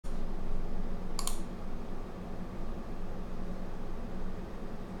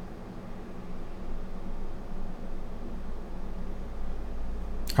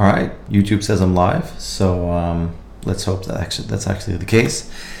All right, YouTube says I'm live, so let's hope that that's actually the case.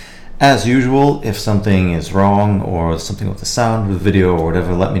 As usual, if something is wrong or something with the sound, with the video or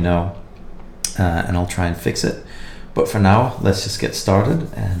whatever, let me know, and I'll try and fix it. But for now, let's just get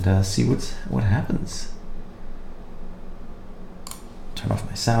started and see what happens. Turn off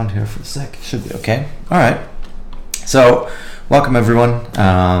my sound here for a sec. Should be okay. All right. So, welcome everyone.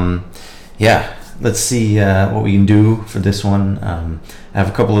 Yeah. Let's see what we can do for this one. I have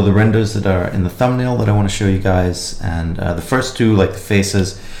a couple of the renders that are in the thumbnail that I want to show you guys, and the first two, like the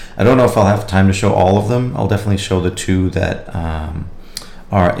faces, I don't know if I'll have time to show all of them. I'll definitely show the two that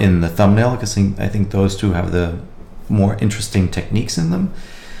are in the thumbnail, because I think those two have the more interesting techniques in them.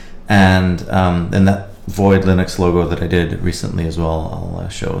 And then that Void Linux logo that I did recently as well, I'll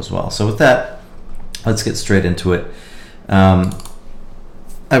show as well. So with that, let's get straight into it.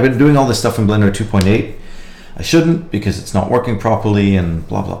 I've been doing all this stuff in Blender 2.8. I shouldn't, because it's not working properly and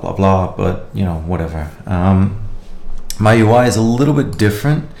blah blah blah blah, but you know, whatever. My UI is a little bit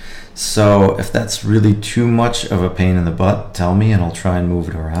different, so if that's really too much of a pain in the butt, tell me and I'll try and move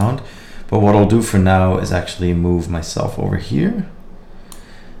it around. But what I'll do for now is actually move myself over here,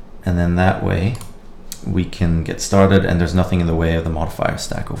 and then that way we can get started and there's nothing in the way of the modifier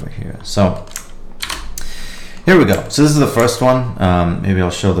stack over here. So here we go. So this is the first one. Maybe I'll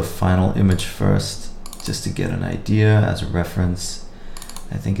show the final image first, just to get an idea as a reference.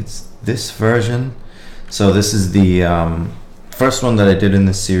 I think it's this version. So this is the first one that I did in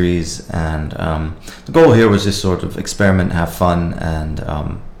this series, and the goal here was just sort of experiment, have fun,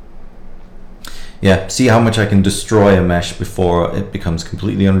 and yeah, see how much I can destroy a mesh before it becomes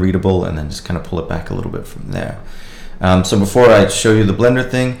completely unreadable, and then just kind of pull it back a little bit from there. So before I show you the Blender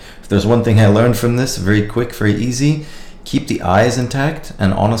thing, if there's one thing I learned from this, very quick, very easy, keep the eyes intact,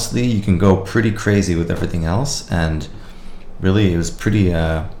 and honestly, you can go pretty crazy with everything else. And really, it was pretty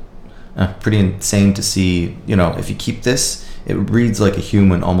insane to see, you know, if you keep this, it reads like a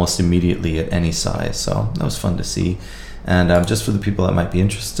human almost immediately at any size. So that was fun to see. And just for the people that might be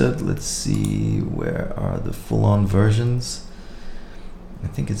interested, let's see, where are the full-on versions? I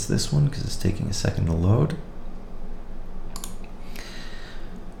think it's this one, because it's taking a second to load.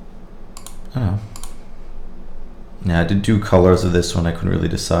 Oh. Yeah, I did 2 colors of this one. I couldn't really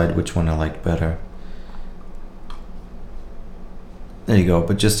decide which one I liked better. There you go.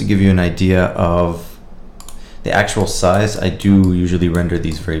 But just to give you an idea of the actual size, I do usually render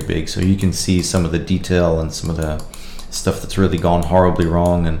these very big, so you can see some of the detail and some of the stuff that's really gone horribly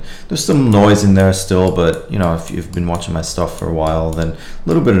wrong. And there's some noise in there still, but you know, if you've been watching my stuff for a while, then a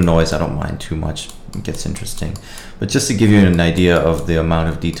little bit of noise I don't mind too much. It gets interesting. But just to give you an idea of the amount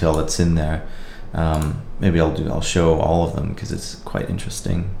of detail that's in there, maybe I'll show all of them, because it's quite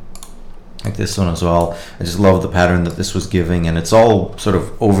interesting. Like this one as well. I just love the pattern that this was giving, and it's all sort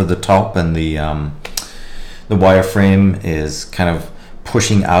of over the top, and the wireframe is kind of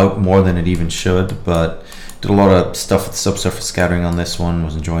pushing out more than it even should. But did a lot of stuff with subsurface scattering on this one,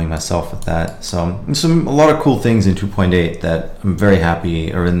 was enjoying myself with that. So a lot of cool things in 2.8 that I'm very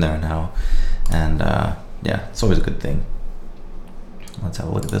happy are in there now. And yeah, it's always a good thing. Let's have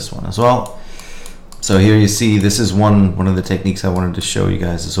a look at this one as well. So here you see, this is one of the techniques I wanted to show you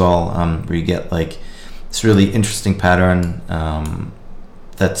guys as well, where you get like this really interesting pattern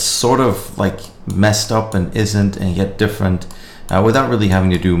that's sort of like messed up and isn't, and yet different, without really having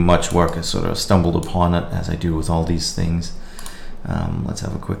to do much work. I sort of stumbled upon it, as I do with all these things. Let's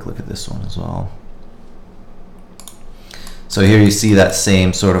have a quick look at this one as well. So here you see that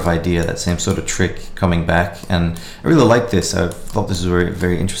same sort of idea, that same sort of trick coming back, and I really like this. I thought this was a very,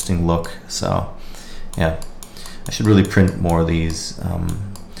 very interesting look. So yeah, I should really print more of these.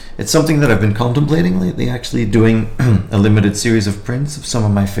 It's something that I've been contemplating lately, actually doing a limited series of prints of some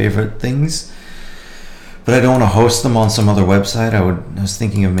of my favorite things, but I don't want to host them on some other website. I was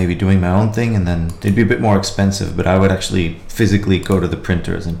thinking of maybe doing my own thing, and then they'd be a bit more expensive, but I would actually physically go to the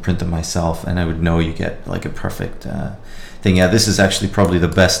printers and print them myself, and I would know you get like a perfect thing. Yeah, this is actually probably the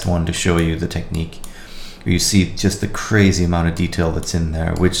best one to show you the technique. You see just the crazy amount of detail that's in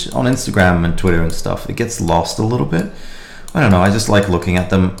there, which on Instagram and Twitter and stuff, it gets lost a little bit. I don't know, I just like looking at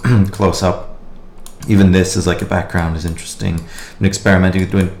them close up. Even this as like a background is interesting. I'm experimenting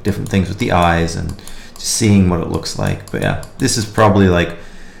with doing different things with the eyes and just seeing what it looks like. But yeah, this is probably like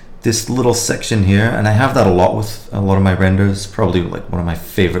this little section here, and I have that a lot with a lot of my renders, probably like one of my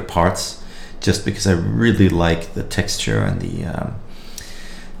favorite parts, just because I really like the texture and the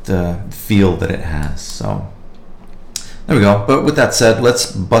feel that it has. So there we go. But with that said, let's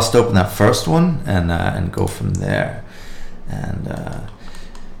bust open that first one and go from there. And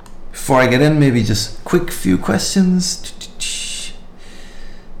before I get in, maybe just quick few questions.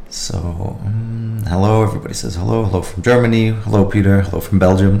 So, hello, everybody says hello. Hello from Germany. Hello, Peter. Hello from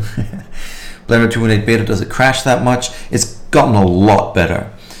Belgium. Blender 2.8 beta, does it crash that much? It's gotten a lot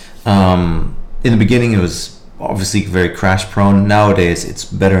better. In the beginning, it was obviously very crash prone. Nowadays, it's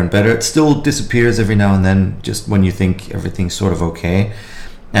better and better. It still disappears every now and then, just when you think everything's sort of okay.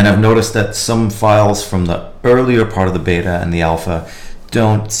 And I've noticed that some files from the earlier part of the beta and the alpha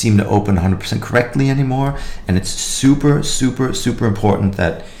don't seem to open 100% correctly anymore. And it's super, super, super important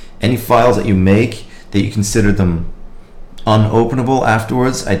that any files that you make, that you consider them unopenable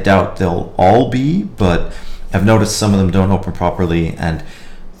afterwards. I doubt they'll all be, but I've noticed some of them don't open properly, and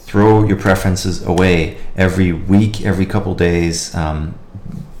throw your preferences away every week, every couple days.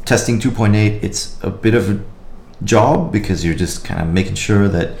 Testing 2.8, it's a bit of a job because you're just kind of making sure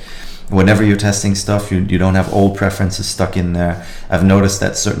that whenever you're testing stuff, you don't have old preferences stuck in there. I've noticed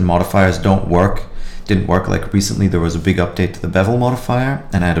that certain modifiers didn't work. Like recently there was a big update to the bevel modifier,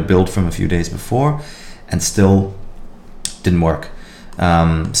 and I had a build from a few days before and still didn't work.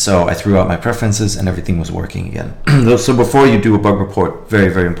 So I threw out my preferences and everything was working again. So before you do a bug report, very,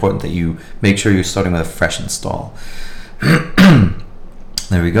 very important that you make sure you're starting with a fresh install.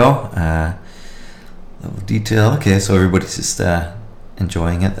 There we go. Little detail. Okay, so everybody's just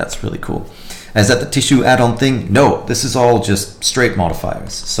enjoying it. That's really cool. Is that the tissue add-on thing? No, this is all just straight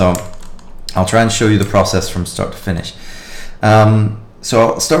modifiers. So I'll try and show you the process from start to finish. So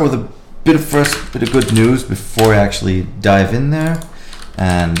I'll start with a bit of good news before I actually dive in there.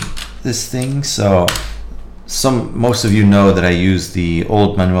 And this thing, so most of you know that I use the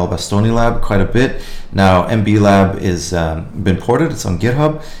old Manuel Bastoni lab quite a bit. Now MB lab is been ported, it's on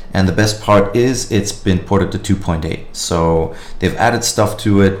GitHub, and the best part is it's been ported to 2.8. So they've added stuff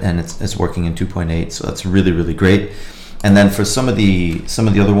to it, and it's working in 2.8. So that's really, really great. And then for some of the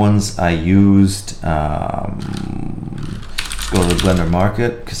other ones, I used let's go to the Blender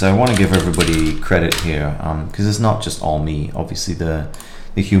Market, because I want to give everybody credit here, because it's not just all me. Obviously the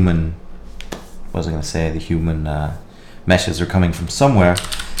human, what was I going to say? The human meshes are coming from somewhere,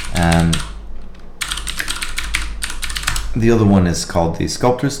 and the other one is called the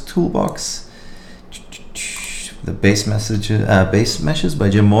Sculptor's Toolbox, the base meshes by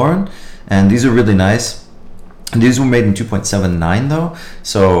Jim Moran, and these are really nice. And these were made in 2.79 though,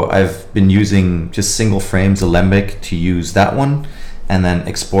 so I've been using just single frames Alembic to use that one, and then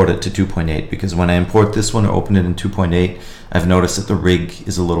export it to 2.8, because when I import this one or open it in 2.8, I've noticed that the rig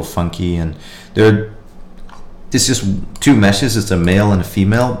is a little funky, and it's just two meshes, it's a male and a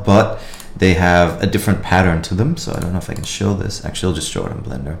female, but they have a different pattern to them. So I don't know if I can show this. Actually, I'll just show it in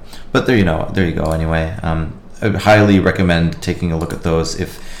Blender. But there you go anyway. I would highly recommend taking a look at those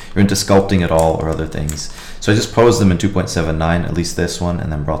if you're into sculpting at all or other things. So I just posed them in 2.79, at least this one,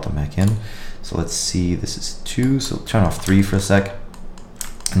 and then brought them back in. So let's see, this is 2, so turn off 3 for a sec.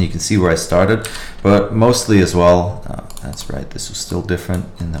 And you can see where I started, but mostly as well, that's right, this was still different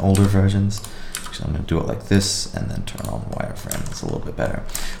in the older versions. Actually, I'm going to do it like this and then turn on wireframe. It's a little bit better.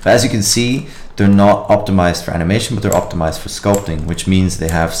 But as you can see, they're not optimized for animation, but they're optimized for sculpting, which means they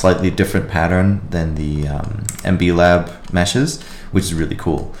have slightly different pattern than the MB Lab meshes, which is really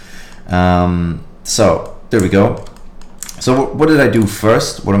cool. So there we go. So what did I do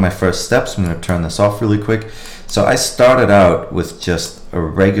first? What are my first steps? I'm going to turn this off really quick. So I started out with just a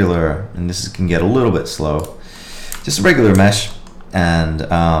regular, and this can get a little bit slow, just a regular mesh, and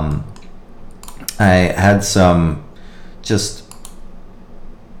I had some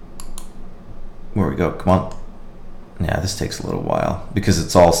where we go, come on. Yeah, this takes a little while because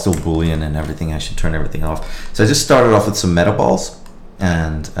it's all still Boolean and everything. I should turn everything off. So I just started off with some meta balls,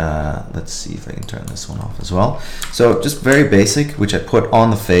 and let's see if I can turn this one off as well. So just very basic, which I put on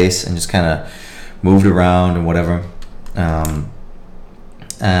the face and just kind of moved around and whatever.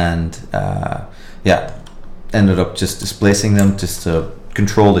 Yeah, ended up just displacing them just to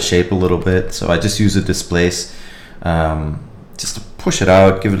control the shape a little bit. So I just use a displace just to push it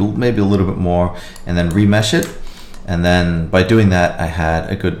out, give it maybe a little bit more, and then remesh it. And then by doing that, I had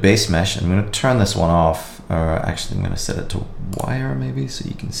a good base mesh. I'm going to turn this one off, or actually I'm going to set it to wire maybe so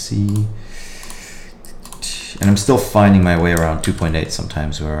you can see. And I'm still finding my way around 2.8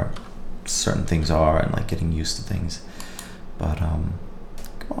 sometimes where certain things are, and like getting used to things. But come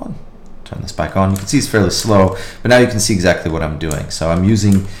on, turn this back on. You can see it's fairly slow, but now you can see exactly what I'm doing. So I'm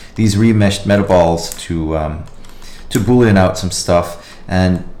using these remeshed metaballs to boolean out some stuff,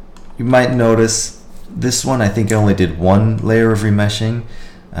 and you might notice this one I think I only did one layer of remeshing,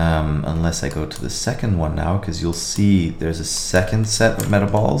 unless I go to the second one now, because you'll see there's a second set of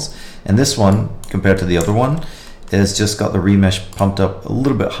metaballs, and this one compared to the other one has just got the remesh pumped up a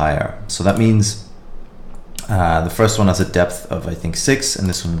little bit higher. So that means The first one has a depth of I think 6, and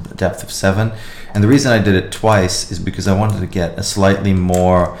this one a depth of 7. And the reason I did it twice is because I wanted to get a slightly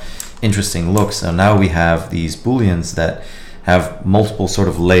more interesting look. So now we have these booleans that have multiple sort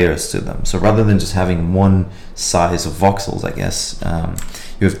of layers to them. So rather than just having one size of voxels, I guess,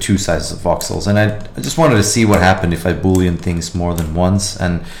 you have 2 sizes of voxels. And I just wanted to see what happened if I boolean things more than once.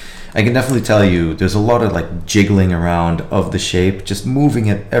 And I can definitely tell you there's a lot of like jiggling around of the shape, just moving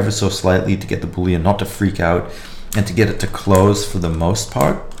it ever so slightly to get the boolean not to freak out and to get it to close for the most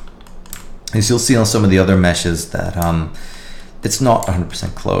part. As you'll see on some of the other meshes that it's not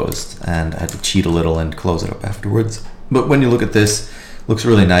 100% closed, and I had to cheat a little and close it up afterwards. But when you look at this, it looks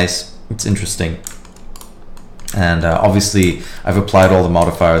really nice. It's interesting. And obviously I've applied all the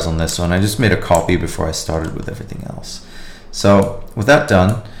modifiers on this one. I just made a copy before I started with everything else. So with that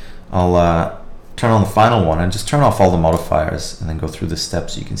done, I'll turn on the final one and just turn off all the modifiers and then go through the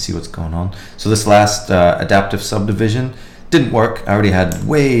steps so you can see what's going on. So this last adaptive subdivision didn't work. I already had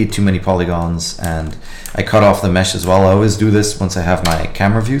way too many polygons, and I cut off the mesh as well. I always do this once I have my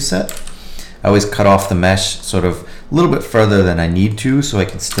camera view set. I always cut off the mesh sort of a little bit further than I need to, so I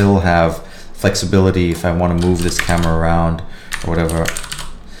can still have flexibility if I want to move this camera around or whatever.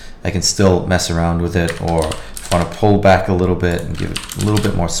 I can still mess around with it, or if I want to pull back a little bit and give it a little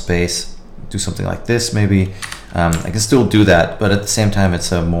bit more space, do something like this maybe. I can still do that, but at the same time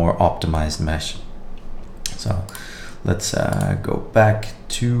it's a more optimized mesh. So let's go back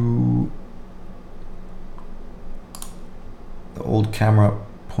to the old camera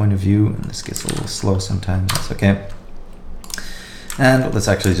point of view, and this gets a little slow sometimes, that's okay. And let's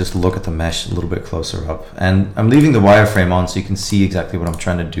actually just look at the mesh a little bit closer up. And I'm leaving the wireframe on so you can see exactly what I'm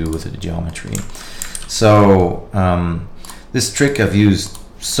trying to do with the geometry. So this trick I've used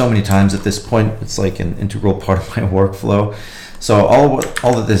so many times at this point, it's like an integral part of my workflow. So all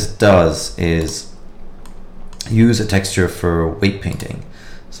that this does is use a texture for weight painting.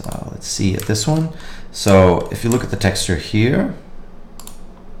 So let's see at this one. So if you look at the texture here,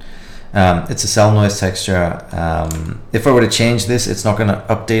 it's a cell noise texture. If I were to change this, it's not going to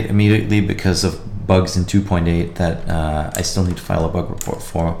update immediately because of bugs in 2.8 that I still need to file a bug report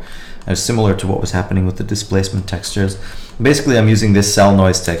for. Similar to what was happening with the displacement textures. Basically, I'm using this cell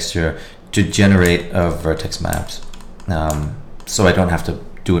noise texture to generate vertex maps, so I don't have to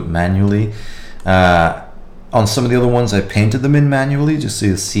do it manually. On some of the other ones, I painted them in manually just so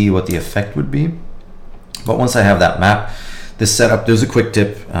you see what the effect would be. But once I have that map, this setup, there's a quick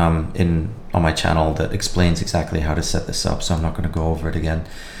tip on my channel that explains exactly how to set this up, so I'm not going to go over it again.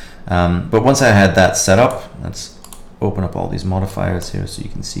 But once I had that set up, let's open up all these modifiers here so you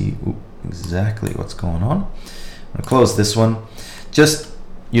can see exactly what's going on. I'm going to close this one. Just,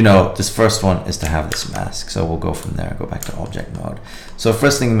 you know, this first one is to have this mask, so we'll go from there, go back to object mode. So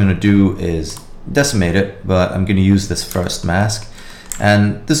first thing I'm going to do is decimate it, but I'm going to use this first mask.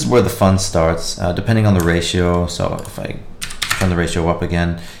 And this is where the fun starts, depending on the ratio. So if I turn the ratio up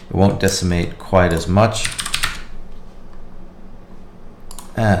again, it won't decimate quite as much.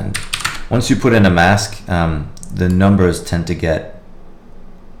 And once you put in a mask, the numbers tend to get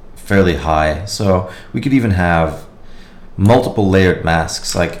fairly high. So we could even have multiple layered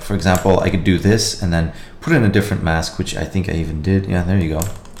masks. Like for example, I could do this and then put in a different mask, which I think I even did. Yeah, there you go.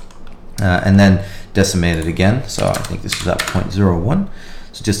 And then decimate it again. So I think this is at 0.01.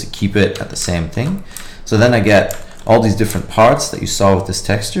 So just to keep it at the same thing. So then I get all these different parts that you saw with this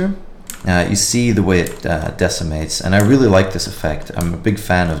texture. You see the way it decimates, and I really like this effect. I'm a big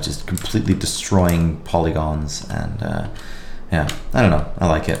fan of just completely destroying polygons, and yeah, I don't know, I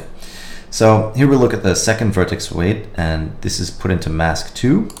like it. So here we look at the second vertex weight, and this is put into mask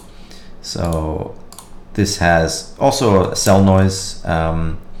 2. So this has also a cell noise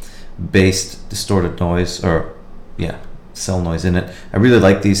based distorted noise, or yeah, cell noise in it. I really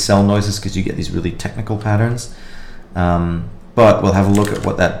like these cell noises because you get these really technical patterns. But we'll have a look at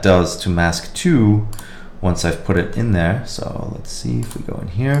what that does to mask 2 once I've put it in there. So let's see if we go in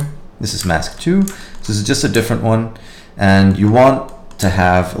here. This is mask 2. So this is just a different one, and you want to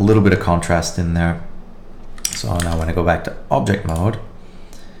have a little bit of contrast in there. So now when I go back to object mode,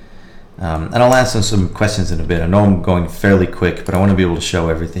 and I'll answer some questions in a bit. I know I'm going fairly quick, but I want to be able to show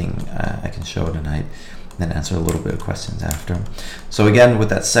everything I can show tonight, then answer a little bit of questions after. So again, with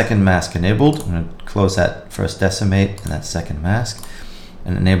that second mask enabled, I'm going to close that first decimate and that second mask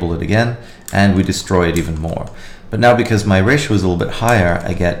and enable it again, and we destroy it even more. But now because my ratio is a little bit higher,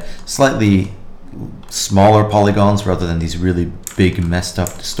 I get slightly smaller polygons rather than these really big messed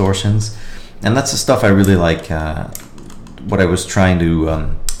up distortions. And that's the stuff I really like, what I was trying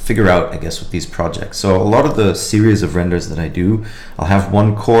to figure out, I guess, with these projects. So a lot of the series of renders that I do, I'll have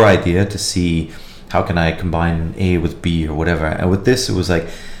one core idea to see how can I combine A with B or whatever. And with this, it was like,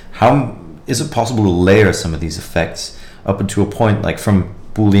 how is it possible to layer some of these effects up into a point, like from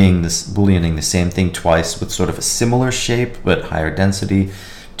booleaning the same thing twice with sort of a similar shape but higher density,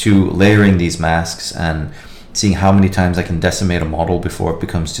 to layering these masks and seeing how many times I can decimate a model before it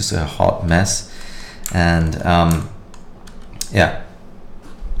becomes just a hot mess. And yeah,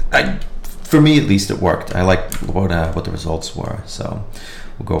 for me at least, it worked. I liked what the results were, so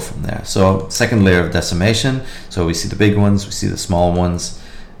we'll go from there. So second layer of decimation. So we see the big ones, we see the small ones,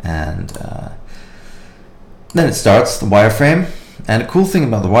 and then it starts the wireframe. And the cool thing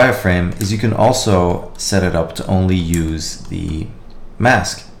about the wireframe is you can also set it up to only use the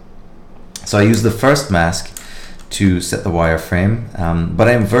mask. So I used the first mask to set the wireframe, but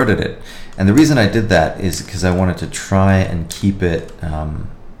I inverted it. And the reason I did that is because I wanted to try and keep it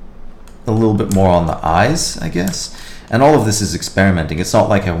a little bit more on the eyes, I guess. And all of this is experimenting. It's not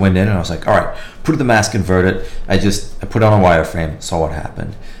like I went in and I was like, all right, put the mask, invert it. I put on a wireframe, saw what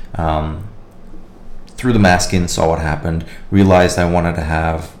happened. Threw the mask in, saw what happened, realized I wanted to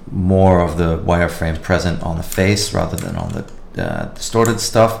have more of the wireframe present on the face rather than on the distorted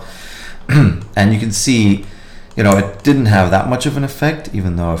stuff. And you can see, it didn't have that much of an effect,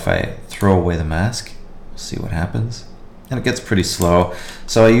 even though if I throw away the mask, we'll see what happens. And it gets pretty slow.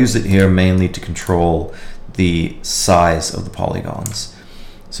 So I use it here mainly to control the size of the polygons.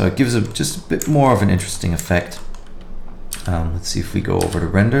 So it gives it just a bit more of an interesting effect. Let's see if we go over to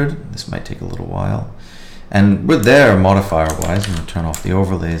rendered. This might take a little while. And we're there modifier-wise. I'm going to turn off the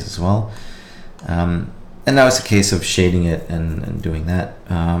overlays as well. And now it's a case of shading it and doing that,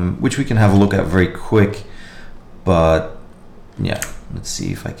 which we can have a look at very quick. But yeah, let's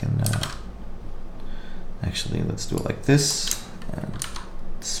see if I can... Actually, let's do it like this. And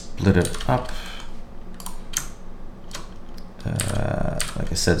split it up.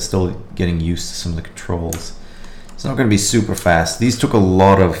 Like I said, still getting used to some of the controls. It's not going to be super fast. These took a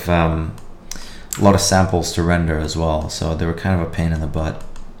lot of samples to render as well, so they were kind of a pain in the butt.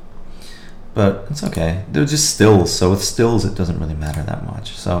 But it's okay. They're just stills, so with stills it doesn't really matter that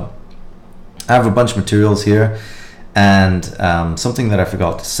much. So I have a bunch of materials here, and something that I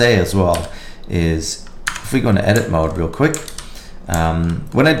forgot to say as well is, if we go into edit mode real quick,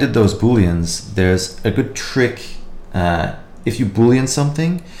 when I did those booleans, there's a good trick. If you boolean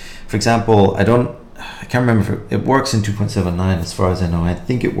something, for example, I can't remember if it works in 2.79 as far as I know. I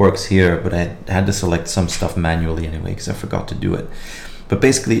think it works here, but I had to select some stuff manually anyway because I forgot to do it. But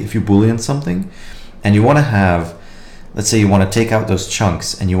basically, if you boolean something and you want to have, let's say you want to take out those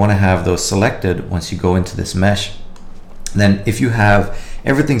chunks and you want to have those selected once you go into this mesh, then if you have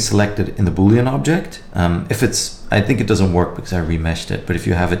everything selected in the boolean object, I think it doesn't work because I remeshed it, but if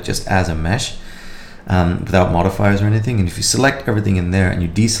you have it just as a mesh, without modifiers or anything, and if you select everything in there and you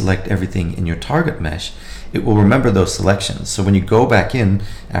deselect everything in your target mesh, it will remember those selections. So when you go back in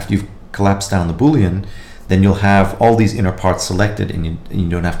after you've collapsed down the boolean, then you'll have all these inner parts selected, and you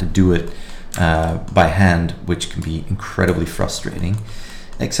don't have to do it by hand, which can be incredibly frustrating,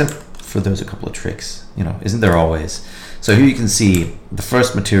 except for there's a couple of tricks, isn't there always? So here you can see the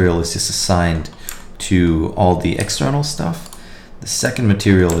first material is just assigned to all the external stuff. The second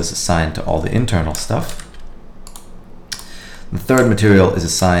material is assigned to all the internal stuff. The third material is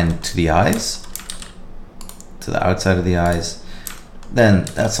assigned to the eyes, to the outside of the eyes. Then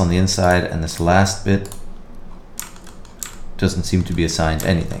that's on the inside, and this last bit doesn't seem to be assigned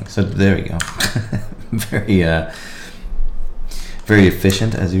anything. So there we go. Very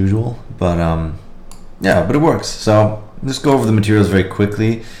efficient as usual, but yeah, but it works. So just go over the materials very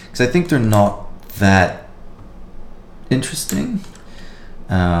quickly because I think they're not that interesting.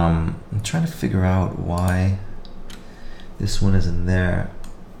 I'm trying to figure out why this one isn't there.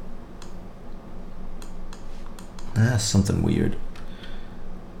 That's something weird.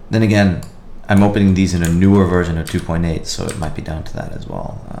 Then again, I'm opening these in a newer version of 2.8, so it might be down to that as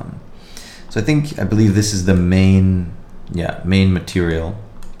well. So I believe this is the main material.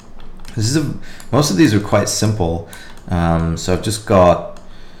 Most of these are quite simple. So I've just got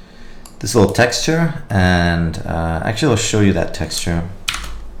this little texture, and actually I'll show you that texture.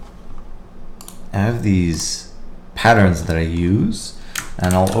 I have these patterns that I use,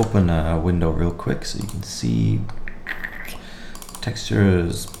 and I'll open a window real quick so you can see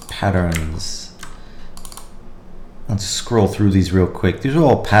textures, patterns. I'll just scroll through these real quick. These are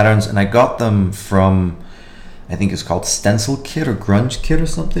all patterns, and I got them from, I think it's called Stencil Kit or Grunge Kit or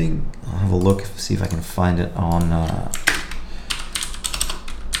something. I'll have a look, see if I can find it on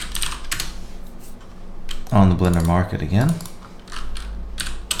the Blender Market again.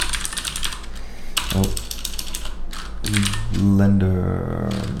 Oh,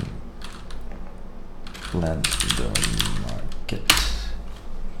 Blender Blender Market.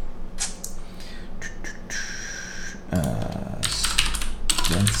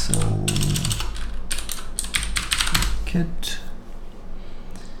 Stencil kit.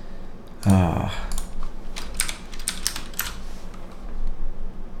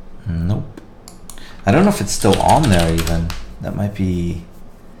 Nope. I don't know if it's still on there even. That might be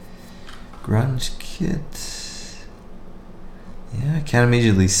grunge kit. Yeah, I can't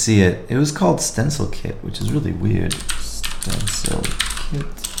immediately see it. It was called stencil kit, which is really weird. Stencil kit.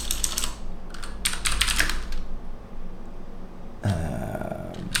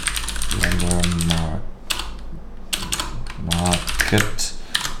 Blender Market.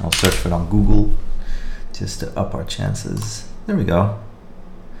 I'll search for it on Google just to up our chances. There we go.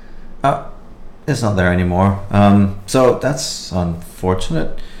 Oh, it's not there anymore. So that's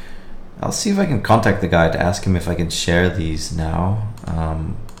unfortunate. I'll see if I can contact the guy to ask him if I can share these now.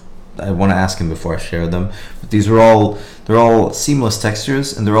 I want to ask him before I share them. But these are they're all seamless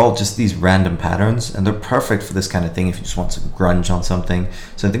textures, and they're all just these random patterns, and they're perfect for this kind of thing if you just want some grunge on something.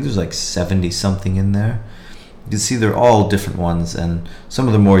 So I think there's like 70 something in there. You can see they're all different ones, and some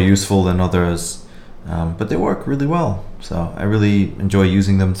of them more useful than others, but they work really well. So I really enjoy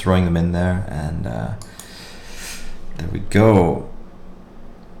using them, throwing them in there, and there we go.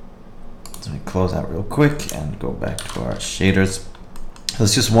 Let me close out real quick and go back to our shaders. So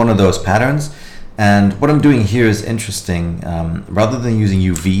it's just one of those patterns, and what I'm doing here is interesting. Rather than using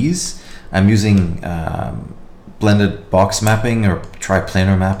UVs, I'm using blended box mapping or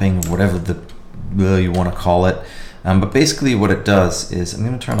triplanar mapping, or whatever you want to call it. But basically what it does is, I'm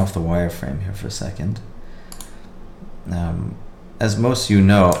going to turn off the wireframe here for a second. As most of you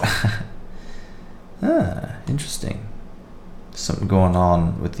know, interesting. Something going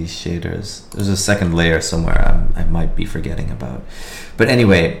on with these shaders. There's a second layer somewhere I might be forgetting about. But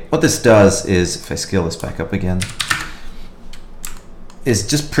anyway, what this does is, if I scale this back up again, is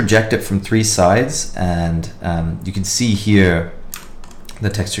just project it from 3 sides, and you can see here the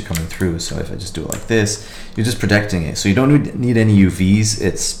texture coming through. So if I just do it like this, you're just projecting it. So you don't need any UVs.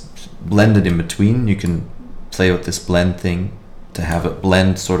 It's blended in between. You can play with this blend thing to have it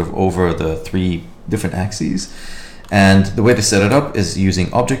blend sort of over the 3 different axes. And the way to set it up is using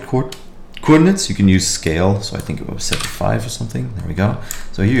object coordinates. You can use scale, so I think it was set to 5 or something. There we go.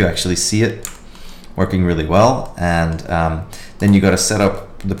 So here you actually see it working really well. And then you got to set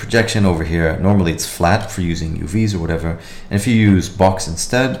up the projection over here. Normally it's flat for using UVs or whatever. And if you use box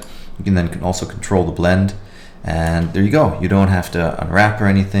instead, you can then also control the blend. And there you go. You don't have to unwrap or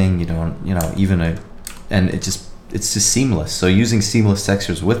anything. You don't, and it's just seamless. So using seamless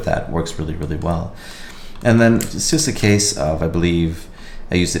textures with that works really, really well. And then it's just a case of, I believe,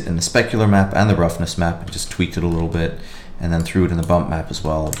 I used it in the specular map and the roughness map, and just tweaked it a little bit, and then threw it in the bump map as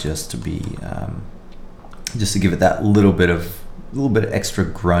well, just to be, just to give it that little bit of extra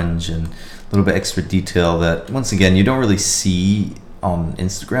grunge and a little bit extra detail that, once again, you don't really see on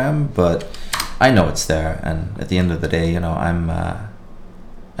Instagram, but I know it's there. And at the end of the day, I'm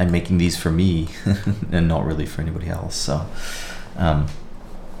making these for me and not really for anybody else. So.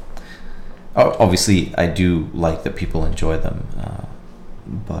 Obviously, I do like that people enjoy them,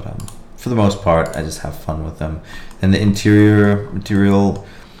 but for the most part, I just have fun with them. And the interior material,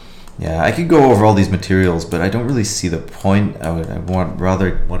 yeah, I could go over all these materials, but I don't really see the point. I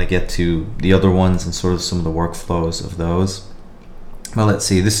rather want to get to the other ones and sort of some of the workflows of those. Well, let's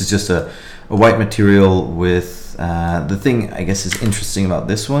see. This is just a white material with the thing I guess is interesting about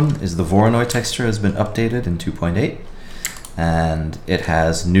this one is the Voronoi texture has been updated in 2.8. And it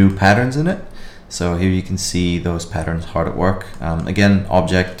has new patterns in it. So here you can see those patterns hard at work. Again,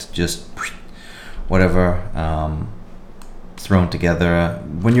 object, just whatever, thrown together.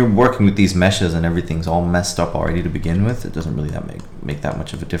 When you're working with these meshes and everything's all messed up already to begin with, it doesn't really make that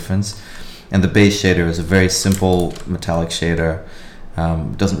much of a difference. And the base shader is a very simple metallic shader.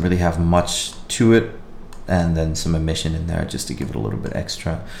 Doesn't really have much to it. And then some emission in there just to give it a little bit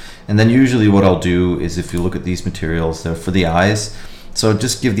extra. And then usually what I'll do is, if you look at these materials, they're for the eyes. So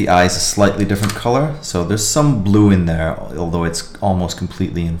just give the eyes a slightly different color. So there's some blue in there, although it's almost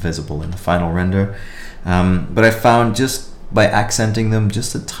completely invisible in the final render. But I found just by accenting them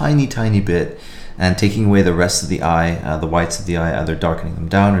just a tiny, tiny bit and taking away the rest of the eye, the whites of the eye, either darkening them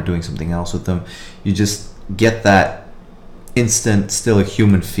down or doing something else with them, you just get that instant, still a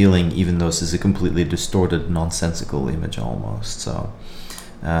human feeling, even though this is a completely distorted, nonsensical image almost. So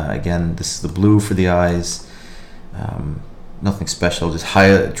again, this is the blue for the eyes. Nothing special, just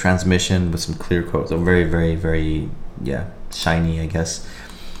high transmission with some clear coat. So very, very, very, shiny, I guess.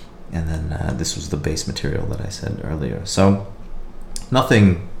 And then this was the base material that I said earlier. So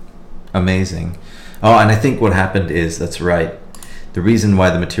nothing Amazing. Oh, and I think what happened is, that's right. The reason why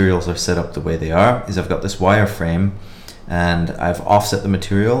the materials are set up the way they are is I've got this wireframe and I've offset the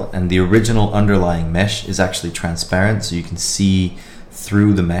material, and the original underlying mesh is actually transparent, so you can see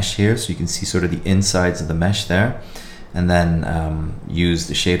through the mesh here, so you can see sort of the insides of the mesh there, and then use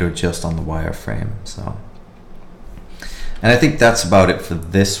the shader just on the wireframe. So, and I think that's about it for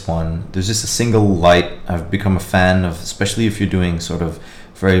this one. There's just a single light I've become a fan of, especially if you're doing sort of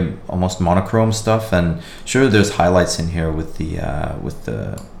very almost monochrome stuff. And sure, there's highlights in here with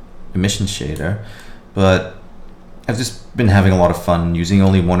the emission shader, but I've just been having a lot of fun using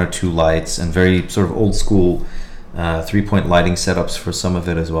only 1 or 2 lights and very sort of old school 3-point lighting setups for some of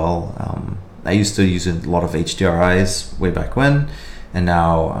it as well. I used to use a lot of HDRIs way back when, and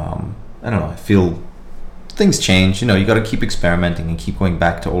now I don't know, I feel things change. You know, you got to keep experimenting and keep going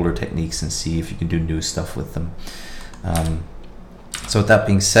back to older techniques and see if you can do new stuff with them. So with that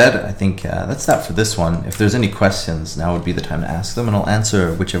being said, I think that's that for this one. If there's any questions, now would be the time to ask them, and I'll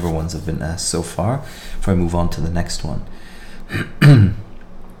answer whichever ones have been asked so far before I move on to the next one.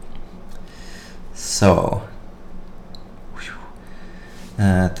 So,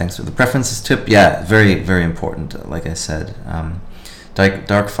 thanks for the preferences tip. Yeah, very, very important, like I said.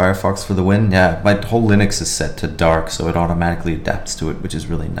 Dark Firefox for the win. Yeah, my whole Linux is set to dark, so it automatically adapts to it, which is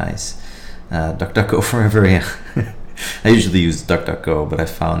really nice. DuckDuckGo forever, yeah. I usually use DuckDuckGo, but I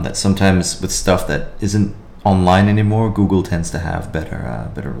found that sometimes with stuff that isn't online anymore, Google tends to have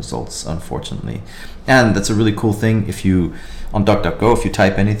better results, unfortunately. And that's a really cool thing. If you, on DuckDuckGo, if you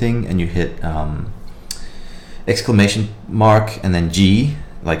type anything and you hit exclamation mark and then G,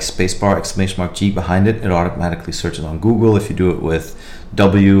 like spacebar, exclamation mark G behind it, it automatically searches on Google. If you do it with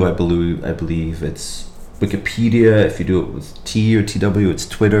W, I believe it's Wikipedia. If you do it with T or TW, it's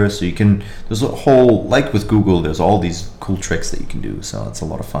Twitter. So you can, there's a whole, like with Google, there's all these cool tricks that you can do. So it's a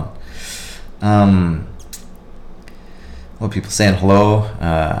lot of fun. A lot of people saying hello.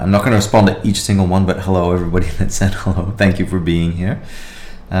 I'm not going to respond to each single one, but hello everybody that said hello. Thank you for being here.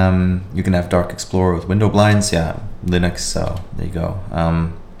 You can have Dark Explorer with window blinds. Yeah, Linux. So there you go.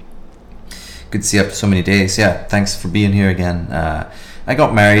 Good to see you after so many days. Yeah, thanks for being here again. I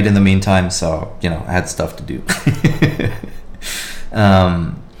got married in the meantime, so you know I had stuff to do.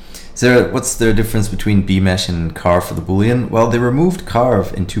 What's the difference between bmesh and carve for the boolean? Well, they removed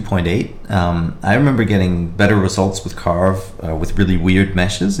carve in 2.8. I remember getting better results with carve with really weird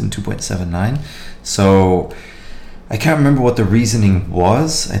meshes in 2.79. So I can't remember what the reasoning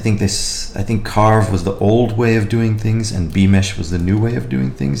was. I think carve was the old way of doing things and bmesh was the new way of doing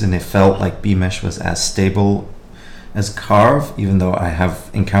things, and it felt like bmesh was as stable as carve, even though I have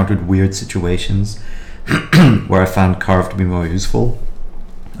encountered weird situations where I found carve to be more useful.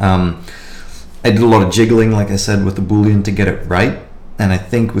 I did a lot of jiggling, like I said, with the boolean to get it right, and I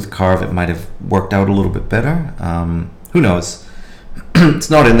think with carve it might have worked out a little bit better. Who knows? It's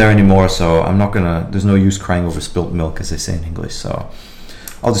not in there anymore, so I'm not gonna, there's no use crying over spilt milk, as they say in English, so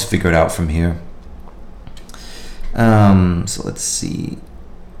I'll just figure it out from here. So let's see.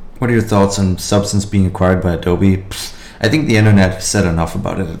 What are your thoughts on Substance being acquired by Adobe? I think the internet has said enough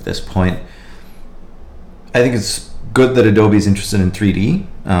about it at this point. I think it's good that Adobe is interested in 3D.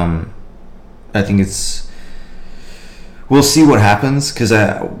 I think we'll see what happens, because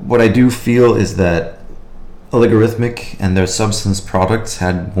what I do feel is that Allegorithmic and their Substance products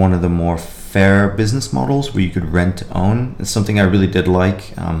had one of the more fair business models where you could rent to own. It's something I really did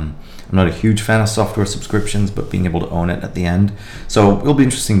like. I'm not a huge fan of software subscriptions, but being able to own it at the end. So it'll be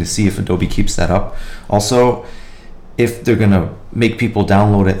interesting to see if Adobe keeps that up. Also, if they're going to make people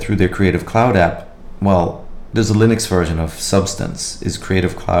download it through their Creative Cloud app, well, there's a Linux version of Substance. Is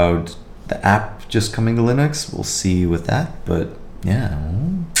Creative Cloud the app just coming to Linux? We'll see with that, but yeah,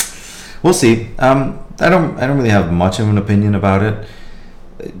 we'll see. I don't really have much of an opinion about it.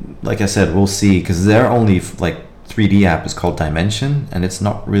 Like I said, we'll see, because their only like 3D app is called Dimension, and it's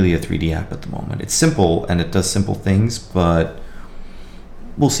not really a 3D app at the moment. It's simple and it does simple things, but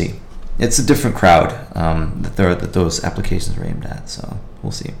we'll see. It's a different crowd that those applications are aimed at, so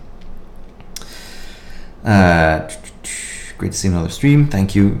we'll see. Great to see another stream.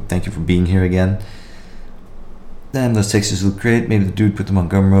 Thank you for being here again. Damn, those textures look great. Maybe the dude put them on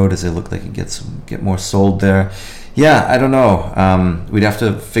Gumroad as they look like it get more sold there. Yeah, I don't know. We'd have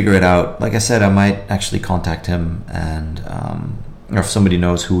to figure it out. Like I said, I might actually contact him, and or if somebody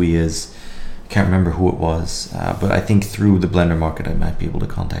knows who he is, I can't remember who it was, but I think through the Blender Market I might be able to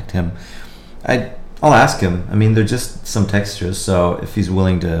contact him. I'll ask him. I mean, they're just some textures, so if he's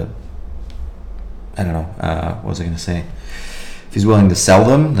willing to, I don't know, what was I going to say? If he's willing to sell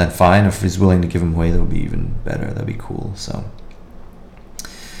them, then fine. If he's willing to give them away, that would be even better. That'd be cool. So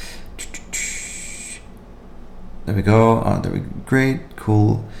there we go. Oh, there we go. Great,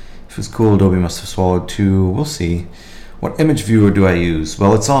 cool. If it's cool, Adobe must have swallowed too. We'll see. What image viewer do I use?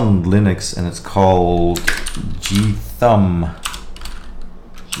 Well, it's on Linux and it's called Gthumb.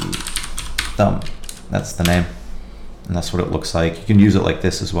 Gthumb. That's the name. And that's what it looks like. You can use it like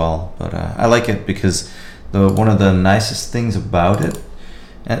this as well. But I like it because one of the nicest things about it,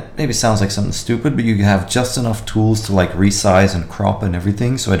 and it maybe sounds like something stupid, but you have just enough tools to like resize and crop and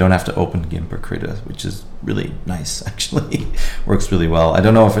everything, so I don't have to open GIMP or Krita, which is really nice actually. Works really well. I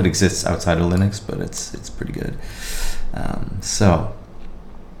don't know if it exists outside of Linux, but it's pretty good. So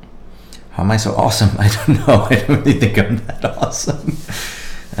how am I so awesome? I don't know. I don't really think I'm that awesome.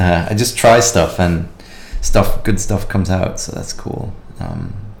 I just try stuff and good stuff comes out, so that's cool.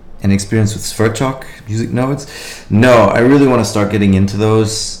 Any experience with Sverchok music nodes? No, I really want to start getting into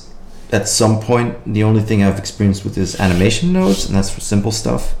those at some point. The only thing I've experienced with is animation nodes, and that's for simple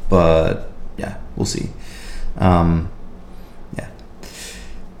stuff, but yeah, we'll see. Yeah.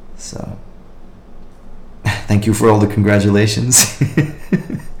 So thank you for all the congratulations.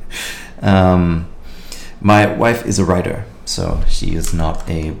 My wife is a writer, so she is not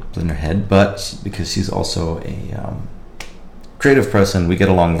a Blender head, but because she's also a creative person, we get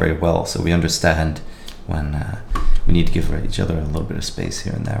along very well, so we understand when we need to give each other a little bit of space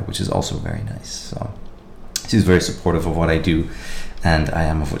here and there, which is also very nice. So she's very supportive of what I do, and I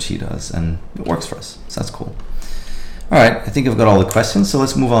am of what she does, and it works for us, so that's cool. All right, I think I've got all the questions, so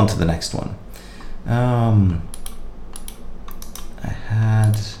let's move on to the next one. I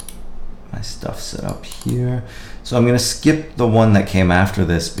had my stuff set up here, so I'm going to skip the one that came after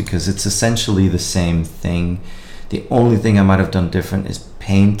this because it's essentially the same thing. The only thing I might have done different is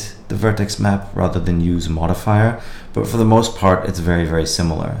paint the vertex map rather than use modifier, but for the most part it's very, very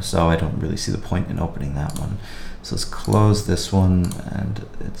similar, so I don't really see the point in opening that one. So let's close this one and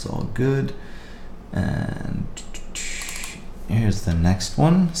it's all good. And here's the next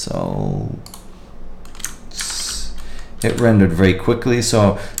one. So it rendered very quickly,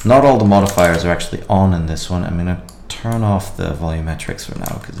 so not all the modifiers are actually on in this one. I'm going to turn off the volumetrics for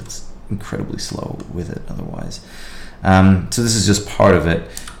now because it's incredibly slow with it otherwise. So this is just part of it,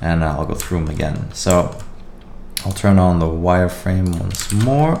 and I'll go through them again. So I'll turn on the wireframe once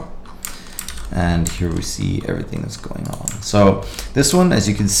more, and here we see everything that's going on. So this one, as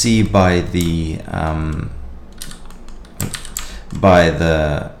you can see by the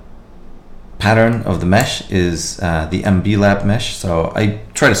pattern of the mesh, is the MB Lab mesh. So I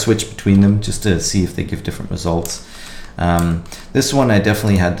try to switch between them just to see if they give different results. This one I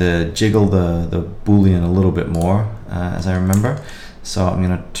definitely had to jiggle the Boolean a little bit more, as I remember. So I'm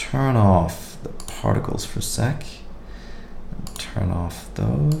going to turn off the particles for a sec. Turn off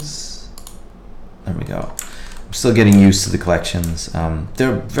those. There we go. I'm still getting used to the collections.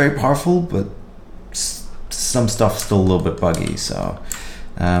 They're very powerful, but some stuff's still a little bit buggy. So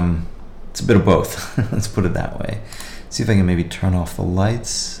it's a bit of both. Let's put it that way. See if I can maybe turn off the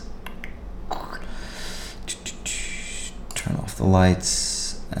lights. Turn off the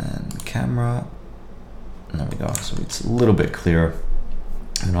lights and camera. And there we go. So it's a little bit clearer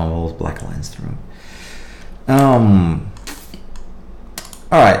and all those black lines through. All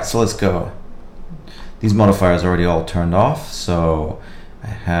right, so let's go. These modifiers are already all turned off, so I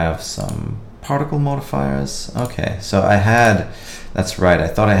have some particle modifiers. Okay, so I had, that's right, I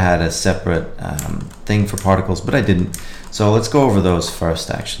thought I had a separate thing for particles, but I didn't. So let's go over those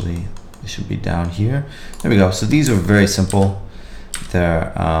first, actually. They should be down here. There we go. So these are very simple.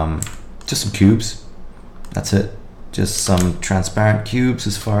 They're just some cubes. That's it. Just some transparent cubes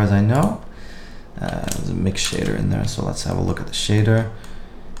as far as I know. There's a mix shader in there, so let's have a look at the shader.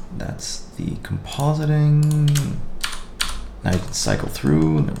 That's the compositing. Now you can cycle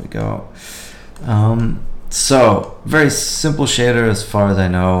through. There we go. So very simple shader as far as I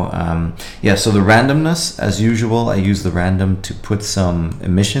know. Yeah, so the randomness, as usual, I use the random to put some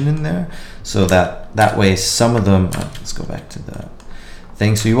emission in there, so that way some of them, let's go back to the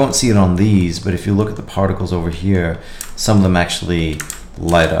thing. So you won't see it on these, but if you look at the particles over here, some of them actually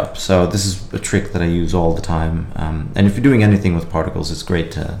light up. So this is a trick that I use all the time. And if you're doing anything with particles, it's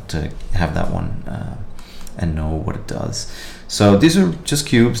great to have that one and know what it does. So these are just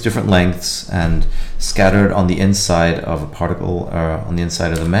cubes, different lengths, and scattered on the inside of a particle, or on the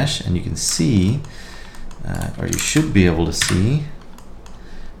inside of the mesh. And you can see, or you should be able to see,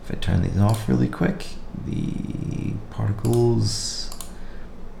 if I turn these off really quick, the particles,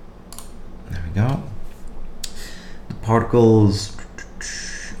 there we go. The particles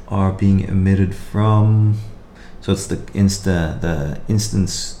are being emitted from, so it's the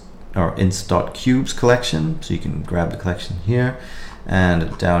instance or inst.cubes collection, so you can grab the collection here,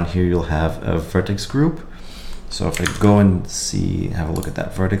 and down here you'll have a vertex group, So if I go and see, have a look at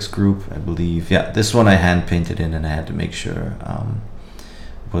that vertex group, I believe, yeah, this one I hand painted in and I had to make sure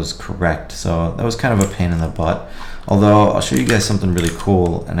was correct. So that was kind of a pain in the butt. Although I'll show you guys something really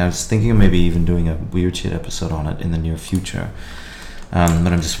cool, and I was thinking of maybe even doing a weird shit episode on it in the near future. But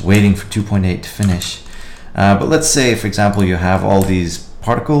I'm just waiting for 2.8 to finish. But let's say, for example, you have all these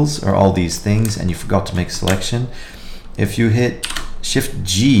particles or all these things and you forgot to make a selection. If you hit Shift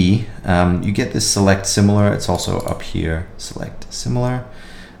G, you get this select similar. It's also up here, select similar.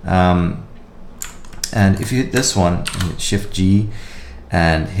 And if you hit this one and hit Shift G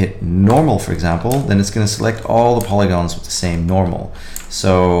and hit normal, for example, then it's going to select all the polygons with the same normal.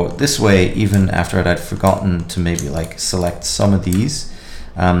 So this way, even after I'd forgotten to maybe like select some of these,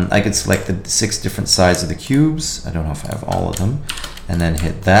 I could select the 6 different sides of the cubes. I don't know if I have all of them, and then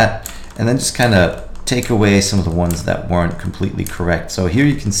hit that, and then just kind of take away some of the ones that weren't completely correct. So here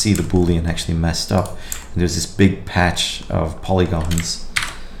you can see the Boolean actually messed up. There's this big patch of polygons.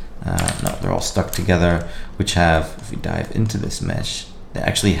 No, they're all stuck together, which have, if we dive into this mesh, they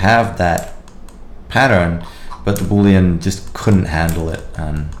actually have that pattern, but the Boolean just couldn't handle it,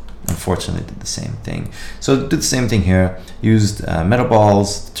 and unfortunately did the same thing. So it did the same thing here, used meta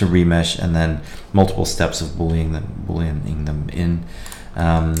balls to remesh, and then multiple steps of booleaning them in.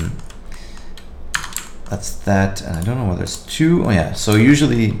 That's that, and I don't know whether it's 2. Oh yeah, so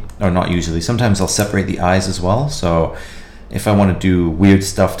usually, or not usually, sometimes I'll separate the eyes as well. So if I want to do weird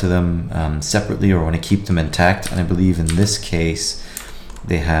stuff to them separately, or want to keep them intact, and I believe in this case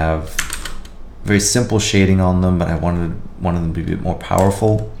they have very simple shading on them, but I wanted them to be a bit more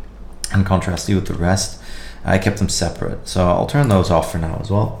powerful and contrasty with the rest, I kept them separate. So I'll turn those off for now as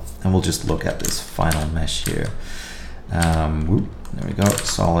well, and we'll just look at this final mesh here. Whoop, there we go,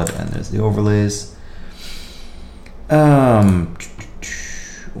 solid, and there's the overlays.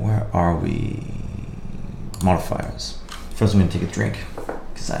 Where are we? Modifiers. First I'm going to take a drink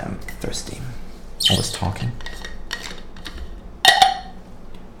because I am thirsty. All this talking.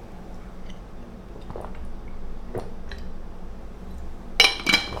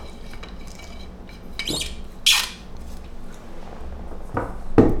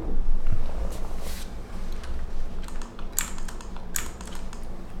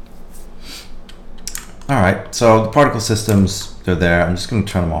 Alright, so the particle systems, they're there. I'm just going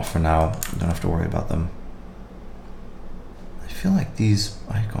to turn them off for now. You don't have to worry about them. I feel like these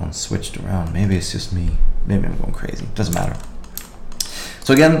icons switched around. Maybe it's just me. Maybe I'm going crazy. Doesn't matter.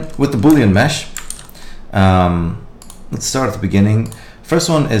 So again, with the Boolean mesh, let's start at the beginning. First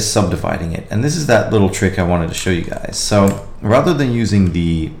one is subdividing it. And this is that little trick I wanted to show you guys. So rather than using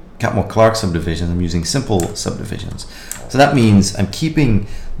the Catmull-Clark subdivision, I'm using simple subdivisions. So that means I'm keeping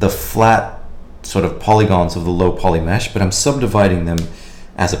the flat sort of polygons of the low poly mesh, but I'm subdividing them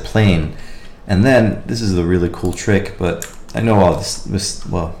as a plane. And then this is the really cool trick, but I know all I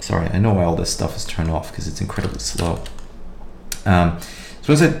know why all this stuff is turned off because it's incredibly slow. So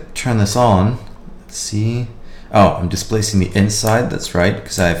once I turn this on, let's see. Oh, I'm displacing the inside. That's right,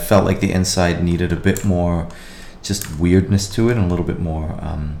 because I felt like the inside needed a bit more just weirdness to it and a little bit more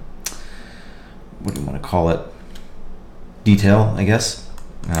what do you want to call it? Detail, I guess.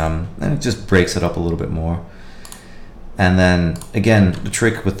 And it just breaks it up a little bit more. And then again, the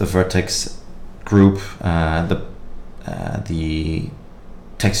trick with the vertex group, the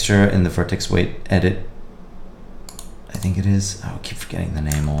texture in the vertex weight edit, I think it is. I keep forgetting the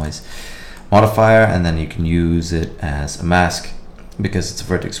name always. Modifier, and then you can use it as a mask because it's a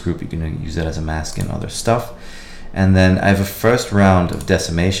vertex group. You can use it as a mask in other stuff. And then I have a first round of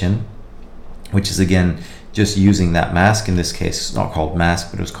decimation, which is again just using that mask. In this case, it's not called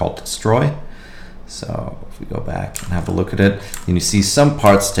mask, but it was called destroy. So if we go back and have a look at it, then you see some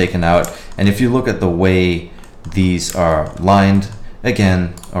parts taken out. And if you look at the way these are lined,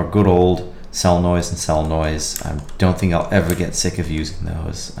 again, our good old cell noise and cell noise. I don't think I'll ever get sick of using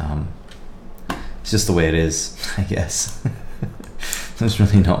those. It's just the way it is, I guess. There's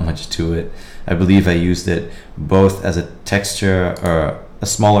really not much to it. I believe I used it both as a texture or a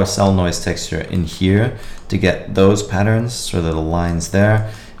smaller cell noise texture in here to get those patterns, so that the lines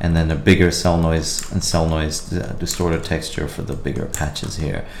there, and then a bigger cell noise and cell noise distorted texture for the bigger patches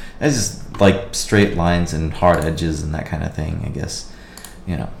here. It's just like straight lines and hard edges and that kind of thing, I guess.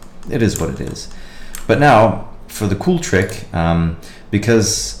 You know, it is what it is. But now for the cool trick,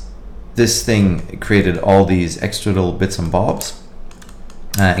 because this thing created all these extra little bits and bobs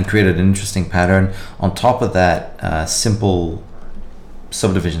and created an interesting pattern on top of that simple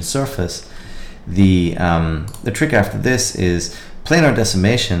subdivision surface. The trick after this is planar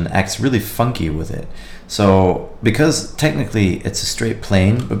decimation acts really funky with it. So because technically it's a straight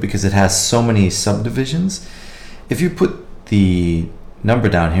plane, but because it has so many subdivisions, if you put the number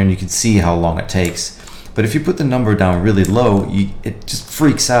down here, and you can see how long it takes, but if you put the number down really low, it just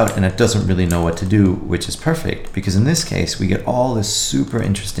freaks out and it doesn't really know what to do, which is perfect, because in this case we get all this super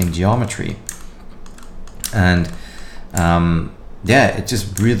interesting geometry. And yeah, it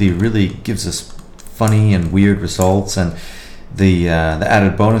just really gives us funny and weird results. And the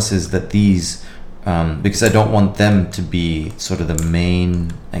added bonus is that these, because I don't want them to be sort of the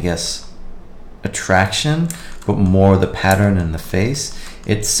main, I guess, attraction, but more the pattern and the face,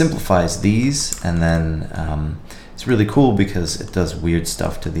 it simplifies these. And then it's really cool because it does weird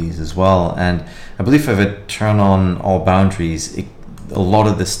stuff to these as well. And I believe if I turn on all boundaries, a lot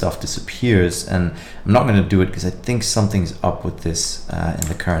of this stuff disappears. And I'm not going to do it because I think something's up with this in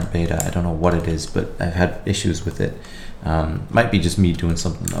the current beta. I don't know what it is, but I've had issues with it. Might be just me doing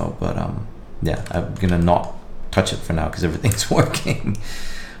something though, but yeah, I'm gonna not touch it for now because everything's working.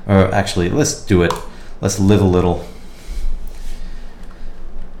 Or actually, let's do it. Let's live a little.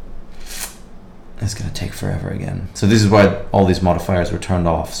 It's gonna take forever again. So this is why all these modifiers were turned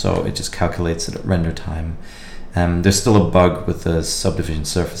off, so it just calculates it at render time. There's still a bug with the subdivision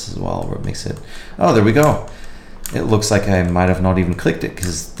surface as well, where it makes it, oh, there we go. It looks like I might have not even clicked it,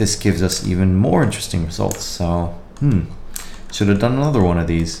 because this gives us even more interesting results. So should have done another one of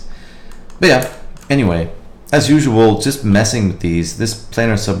these. But yeah, anyway, as usual, just messing with these. This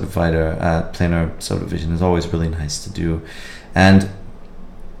planar subdivision is always really nice to do. And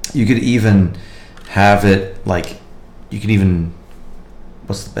you could even have it like, you can even,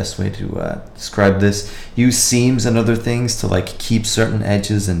 what's the best way to describe this? Use seams and other things to like keep certain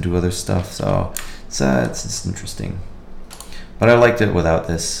edges and do other stuff. So it's interesting. But I liked it without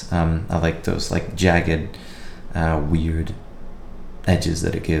this. I like those like jagged, weird edges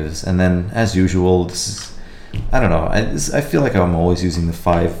that it gives. And then as usual, this is, I don't know, I feel like I'm always using the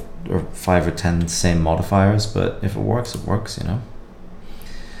 5 or 10 same modifiers, but if it works, it works, you know.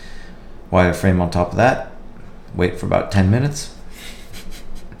 Wireframe on top of that, wait for about 10 minutes.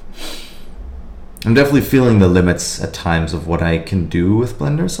 I'm definitely feeling the limits at times of what I can do with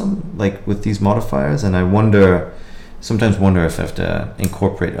Blender, like with these modifiers, and I sometimes wonder if I have to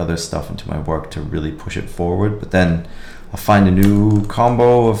incorporate other stuff into my work to really push it forward. But then I'll find a new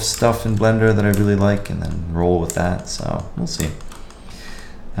combo of stuff in Blender that I really like and then roll with that, so we'll see.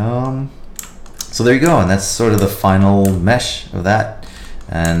 So there you go, and that's sort of the final mesh of that.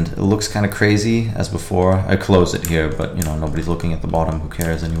 And it looks kind of crazy as before. I close it here, but you know, nobody's looking at the bottom, who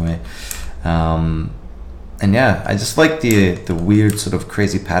cares anyway. And yeah, I just like the weird sort of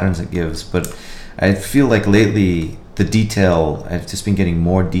crazy patterns it gives, but I feel like lately the detail, I've just been getting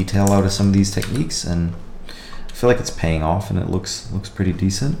more detail out of some of these techniques, and I feel like it's paying off, and it looks pretty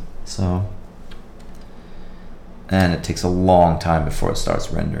decent. So, and it takes a long time before it starts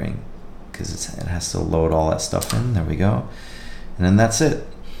rendering because it has to load all that stuff in. There we go. And then that's it.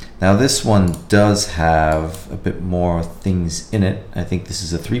 Now this one does have a bit more things in it. I think this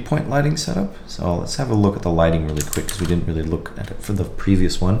is a 3-point lighting setup. So let's have a look at the lighting really quick, because we didn't really look at it for the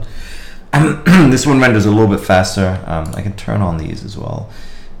previous one. This one renders a little bit faster. I can turn on these as well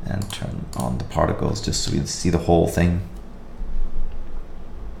and turn on the particles just so we see the whole thing.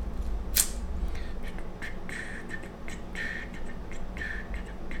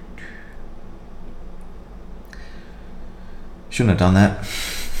 Shouldn't have done that.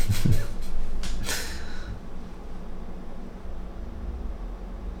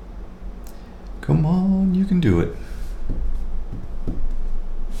 Come on, you can do it.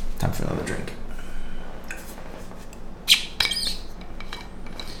 Time for another drink.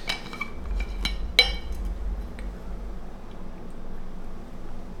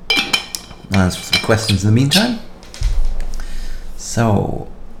 I'll answer some questions in the meantime.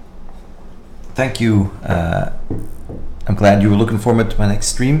 So, thank you. I'm glad you were looking forward to my next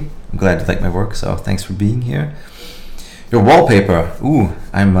stream. I'm glad you like my work, so thanks for being here. Your wallpaper, ooh,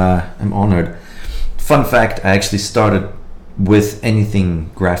 I'm honored. Fun fact, I actually started with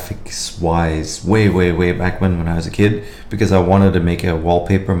anything graphics wise way back when I was a kid, because I wanted to make a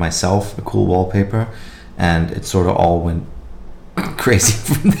wallpaper myself, a cool wallpaper, and it sort of all went crazy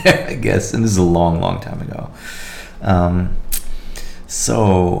from there, I guess, and this is a long time ago.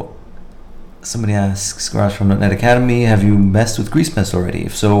 So somebody asks, Garage from .NET Academy, have you messed with Greasepencil already?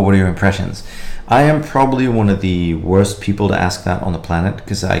 If so, what are your impressions? I am probably one of the worst people to ask that on the planet,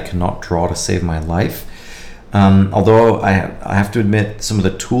 because I cannot draw to save my life. Although I have to admit, some of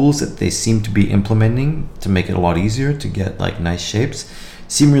the tools that they seem to be implementing to make it a lot easier to get like nice shapes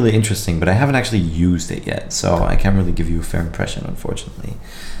seem really interesting, but I haven't actually used it yet, so I can't really give you a fair impression, unfortunately.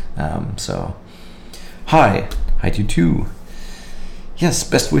 So, hi to you too. yes,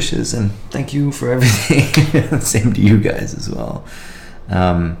 best wishes and thank you for everything. Same to you guys as well.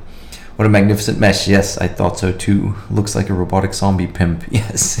 What a magnificent mesh. Yes, I thought so too. Looks like a robotic zombie pimp.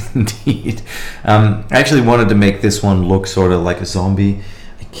 Yes, indeed. I actually wanted to make this one look sort of like a zombie.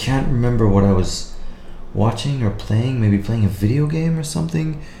 I can't remember what I was watching or playing. Maybe playing a video game or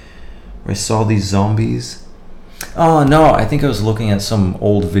something, where I saw these zombies. Oh no, I think I was looking at some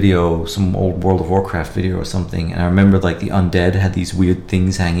old video, some old World of Warcraft video or something, and I remember like the undead had these weird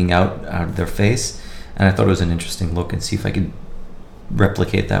things hanging out of their face, and I thought it was an interesting look and see if I could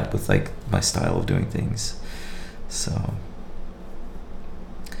replicate that with like my style of doing things. So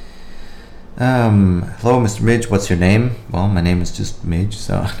hello Mr. Midge, what's your name? Well, my name is just Midge,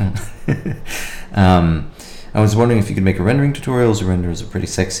 so I was wondering if you could make a rendering tutorials. Your renders are pretty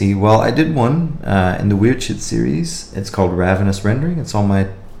sexy. Well, I did one in the Weird Shit series. It's called Ravenous Rendering. It's on my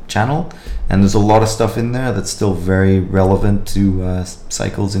channel, and there's a lot of stuff in there that's still very relevant to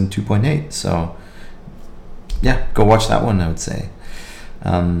cycles in 2.8. So yeah, go watch that one, I would say.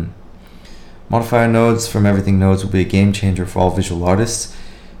 Modifier nodes from everything nodes will be a game changer for all visual artists.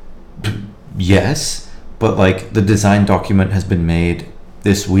 Yes, but like the design document has been made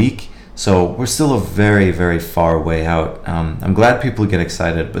this week, so we're still a very, very far way out. I'm glad people get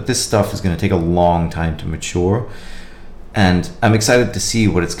excited, but this stuff is going to take a long time to mature, and I'm excited to see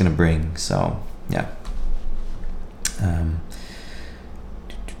what it's going to bring. So yeah.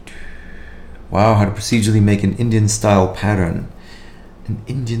 Wow, how to procedurally make an Indian style pattern. An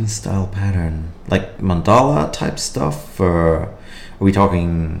Indian style pattern, like mandala type stuff, or are we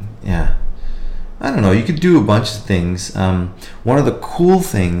talking, yeah, I don't know, you could do a bunch of things. One of the cool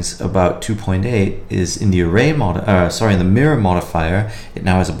things about 2.8 is in the array in the mirror modifier, it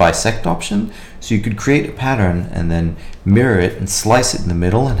now has a bisect option, so you could create a pattern and then mirror it and slice it in the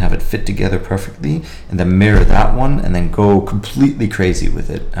middle and have it fit together perfectly, and then mirror that one and then go completely crazy with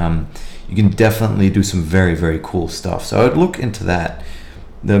it. You can definitely do some very, very cool stuff. So I would look into that.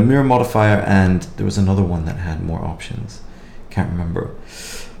 The mirror modifier, and there was another one that had more options. Can't remember.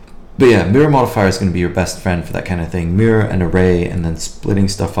 But yeah, mirror modifier is going to be your best friend for that kind of thing. Mirror and array and then splitting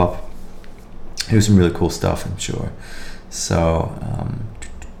stuff up. Do some really cool stuff, I'm sure. So,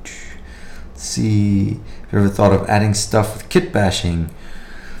 let's see. Have you ever thought of adding stuff with kit bashing?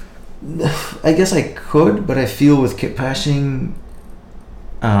 I guess I could, but I feel with kit bashing,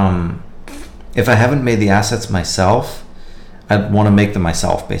 if I haven't made the assets myself, I'd want to make them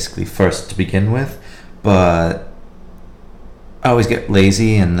myself basically first to begin with, but I always get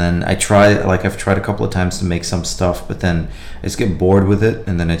lazy, and then I've tried a couple of times to make some stuff, but then I just get bored with it,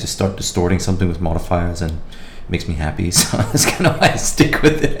 and then I just start distorting something with modifiers, and it makes me happy. So that's kind of why I stick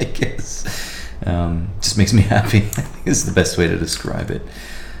with it, I guess. Just makes me happy. I think is the best way to describe it.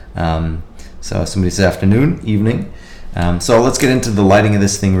 So somebody said afternoon, evening. So let's get into the lighting of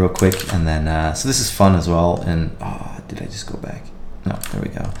this thing real quick, and then so this is fun as well. And did I just go back? No, there we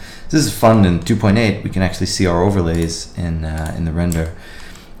go. So this is fun. In 2.8 we can actually see our overlays in the render,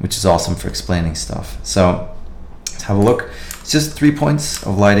 which is awesome for explaining stuff. So let's have a look. It's just 3 points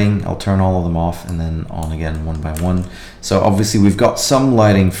of lighting. I'll turn all of them off and then on again one by one. So obviously we've got some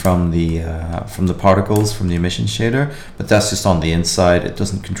lighting from the particles from the emission shader, but that's just on the inside. It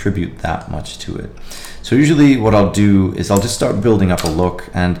doesn't contribute that much to it. So usually what I'll do is I'll just start building up a look,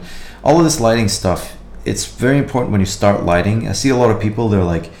 and all of this lighting stuff, it's very important when you start lighting. I see a lot of people, they'll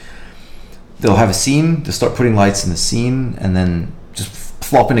have a scene, they'll start putting lights in the scene and then just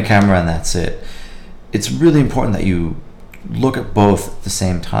plop in a camera and that's it. It's really important that you look at both at the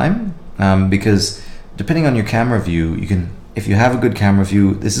same time, because depending on your camera view, if you have a good camera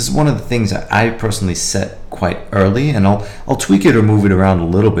view, this is one of the things that I personally set quite early, and I'll tweak it or move it around a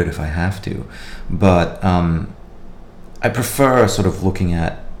little bit if I have to, but I prefer sort of looking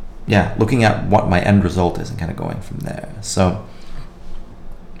at what my end result is and kind of going from there. So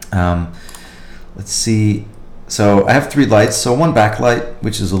let's see. So I have 3 lights. So one backlight,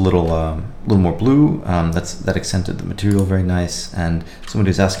 which is a little more blue. That accented the material very nice. And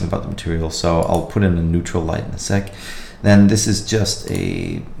somebody's asking about the material, so I'll put in a neutral light in a sec. Then this is just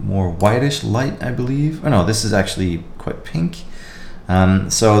a more whitish light, I believe. Oh no, this is actually quite pink.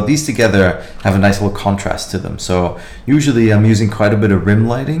 So these together have a nice little contrast to them. So usually I'm using quite a bit of rim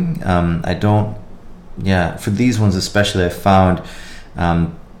lighting. For these ones especially, I found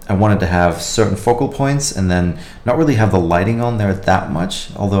I wanted to have certain focal points and then not really have the lighting on there that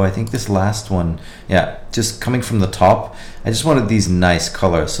much. Although I think this last one, just coming from the top, I just wanted these nice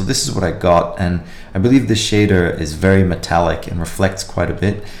colors. So this is what I got, and I believe the shader is very metallic and reflects quite a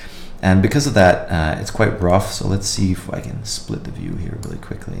bit. And because of that, it's quite rough. So let's see if I can split the view here really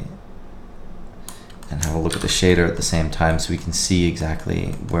quickly. and have a look at the shader at the same time so we can see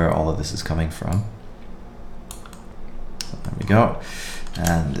exactly where all of this is coming from. There we go.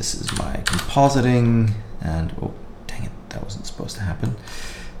 And this is my compositing, and oh, dang it, that wasn't supposed to happen.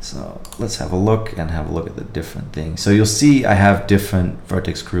 So let's have a look and have a look at the different things. So you'll see I have different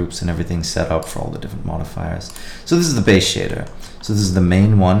vertex groups and everything set up for all the different modifiers. So this is the base shader. So this is the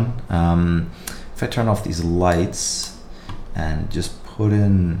main one. If I turn off these lights and just put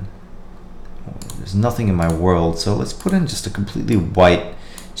in, there's nothing in my world, so let's put in just a completely white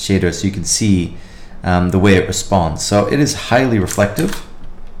shader so you can see the way it responds. So it is highly reflective,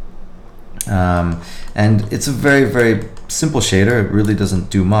 and it's a very, very simple shader. It really doesn't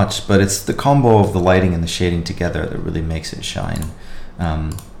do much, but it's the combo of the lighting and the shading together that really makes it shine.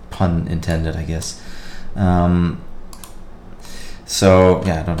 Pun intended, I guess. So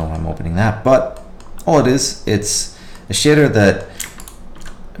yeah, I don't know why I'm opening that, but all it is, it's a shader that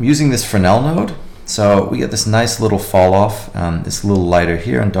I'm using this Fresnel node. So we get this nice little fall off. It's a little lighter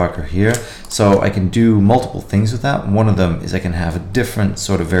here and darker here. So I can do multiple things with that. One of them is I can have a different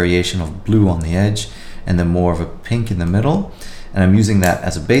sort of variation of blue on the edge and then more of a pink in the middle. And I'm using that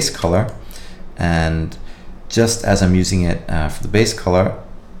as a base color. And just as I'm using it for the base color,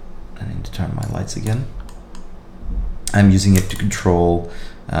 I need to turn my lights again. I'm using it to control,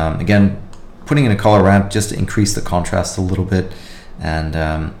 again, putting in a color ramp just to increase the contrast a little bit.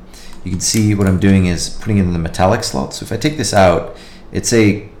 And you can see what I'm doing is putting it in the metallic slot. So if I take this out, it's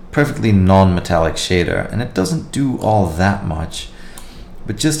a perfectly non-metallic shader, and it doesn't do all that much.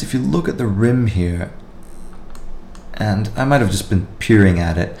 But just if you look at the rim here, and I might have just been peering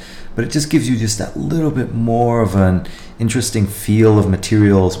at it, but it just gives you just that little bit more of an interesting feel of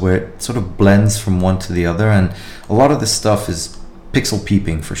materials where it sort of blends from one to the other. And a lot of this stuff is pixel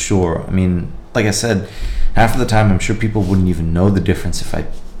peeping for sure. I mean, like I said, half of the time I'm sure people wouldn't even know the difference if I,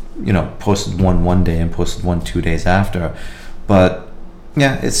 you know, posted one day and posted one 2 days after. But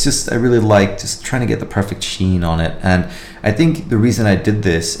yeah, it's just, I really like just trying to get the perfect sheen on it. And I think the reason I did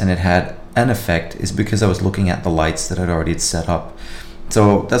this and it had an effect is because I was looking at the lights that I'd already set up.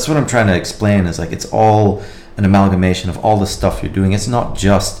 So that's what I'm trying to explain, is like it's all an amalgamation of all the stuff you're doing. It's not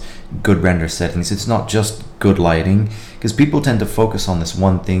just good render settings, it's not just good lighting, because people tend to focus on this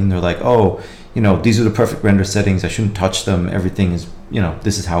one thing. They're like, oh, you know, these are the perfect render settings, I shouldn't touch them, everything is, you know,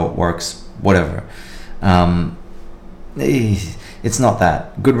 this is how it works, whatever. It's not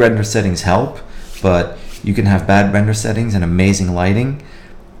that. Good render settings help, but you can have bad render settings and amazing lighting,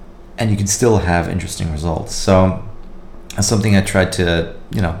 and you can still have interesting results. So that's something I tried to,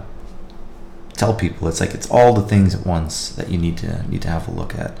 you know, tell people. It's like it's all the things at once that you need to have a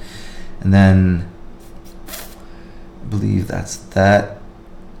look at. And then I believe that's that.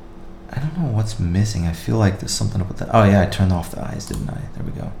 I don't know what's missing. I feel like there's something up with that. Oh yeah, I turned off the eyes, didn't I? There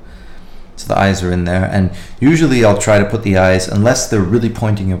we go. So the eyes are in there, and usually I'll try to put the eyes, unless they're really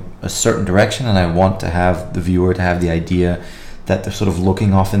pointing a certain direction and I want to have the viewer to have the idea that they're sort of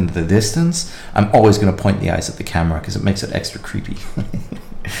looking off into the distance, I'm always going to point the eyes at the camera because it makes it extra creepy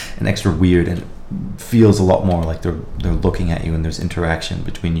and extra weird, and it feels a lot more like they're looking at you and there's interaction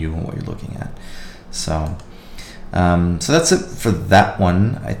between you and what you're looking at. So so that's it for that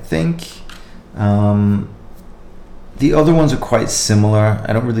one, I think. The other ones are quite similar.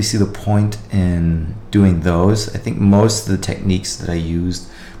 I don't really see the point in doing those. I think most of the techniques that I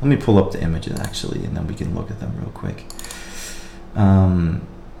used, let me pull up the images actually, and then we can look at them real quick.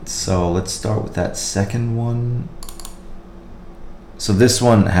 So let's start with that second one. So this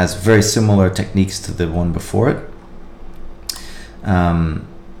one has very similar techniques to the one before it.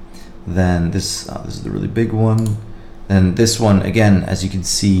 Then this is the really big one. Then this one, again, as you can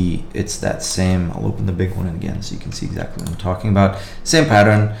see, it's that same. I'll open the big one again so you can see exactly what I'm talking about. Same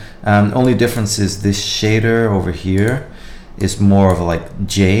pattern. Only difference is this shader over here is more of a like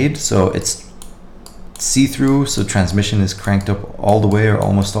jade, so it's see-through, so transmission is cranked up all the way or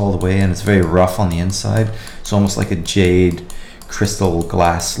almost all the way, and it's very rough on the inside, so almost like a jade crystal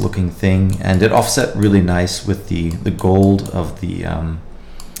glass looking thing, and it offset really nice with the gold of the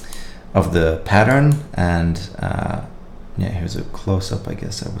pattern. And yeah, here's a close-up I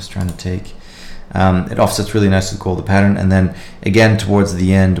guess I was trying to take. It offsets really nice with gold the pattern, and then again towards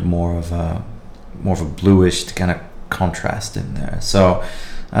the end more of a bluish to kind of contrast in there. So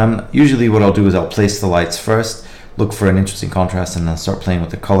usually what I'll do is I'll place the lights first, look for an interesting contrast, and then start playing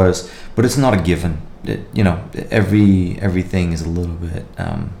with the colors. But it's not a given. You know, everything is a little bit,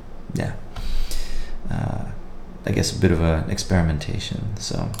 yeah, I guess a bit of an experimentation.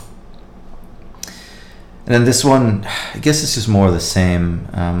 So, and then this one, I guess it's just more of the same.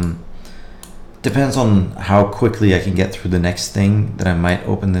 depends on how quickly I can get through the next thing that I might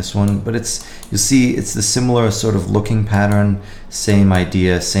open this one. But you'll see it's the similar sort of looking pattern, same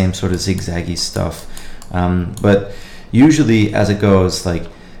idea, same sort of zigzaggy stuff. But usually as it goes, like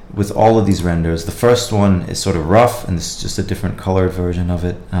with all of these renders, the first one is sort of rough, and this is just a different colored version of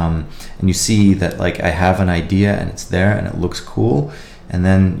it. And you see that like I have an idea and it's there and it looks cool. And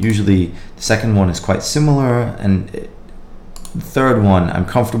then usually the second one is quite similar, and the third one, I'm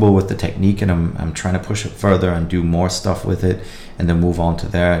comfortable with the technique and I'm trying to push it further and do more stuff with it and then move on to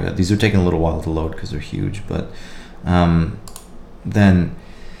there. These are taking a little while to load because they're huge, but then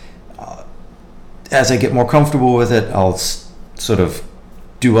as I get more comfortable with it, I'll sort of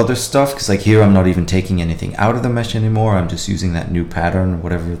do other stuff, because like here I'm not even taking anything out of the mesh anymore. I'm just using that new pattern,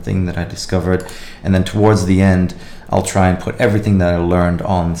 whatever thing that I discovered. And then towards the end, I'll try and put everything that I learned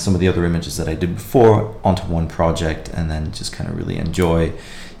on some of the other images that I did before onto one project, and then just kind of really enjoy,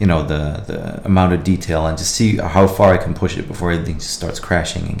 you know, the amount of detail, and just see how far I can push it before everything just starts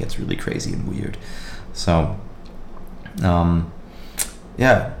crashing and gets really crazy and weird. So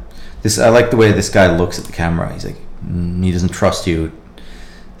yeah, I like the way this guy looks at the camera. He's like, he doesn't trust you.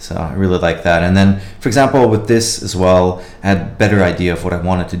 So I really like that. And then, for example, with this as well, I had a better idea of what I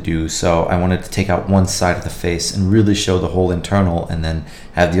wanted to do. So I wanted to take out one side of the face and really show the whole internal, and then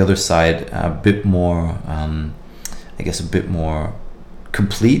have the other side a bit more, I guess, a bit more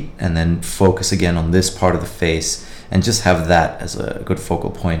complete, and then focus again on this part of the face and just have that as a good focal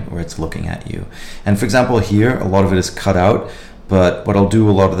point where it's looking at you. And for example, here, a lot of it is cut out, but what I'll do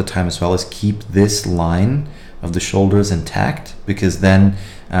a lot of the time as well is keep this line of the shoulders intact, because then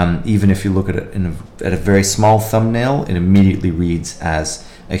even if you look at it at a very small thumbnail, it immediately reads as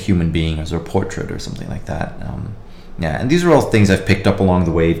a human being, as a portrait or something like that. Yeah, and these are all things I've picked up along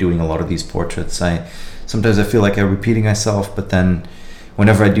the way doing a lot of these portraits. Sometimes I feel like I'm repeating myself, but then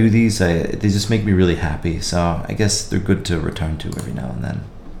whenever I do these, they just make me really happy. So I guess they're good to return to every now and then.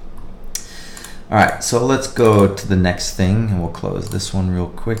 All right, so let's go to the next thing, and we'll close this one real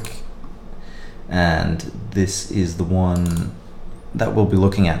quick. And this is the one that we'll be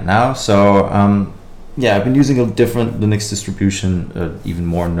looking at now. So yeah, I've been using a different Linux distribution, even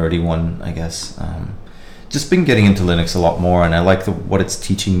more nerdy one, I guess. Just been getting into Linux a lot more, and I like what it's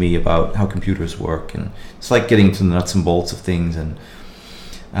teaching me about how computers work, and it's like getting to the nuts and bolts of things. And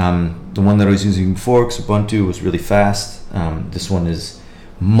the one that I was using before, Ubuntu, was really fast. This one is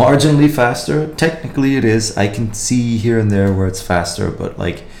marginally faster. Technically it is. I can see here and there where it's faster, but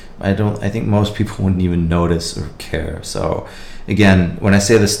like I think most people wouldn't even notice or care. So again, when I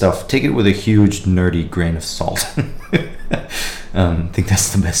say this stuff, take it with a huge nerdy grain of salt. I think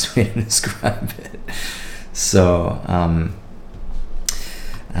that's the best way to describe it. So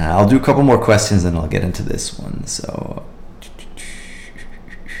I'll do a couple more questions and I'll get into this one. So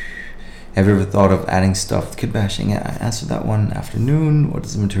have you ever thought of adding stuff to kit bashing? Yeah, I answered that one. Afternoon. What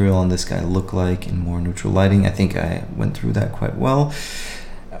does the material on this guy look like in more neutral lighting? I think I went through that quite well.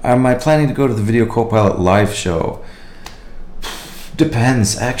 Am I planning to go to the Video Copilot live show?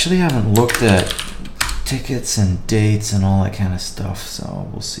 Depends. I actually haven't looked at tickets and dates and all that kind of stuff, so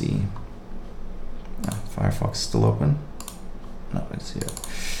we'll see. Oh, Firefox is still open? No, it's here.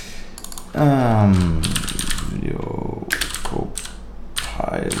 Video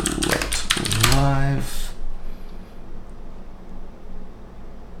Copilot live.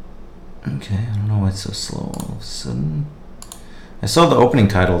 Okay, I don't know why it's so slow all of a sudden. I saw the opening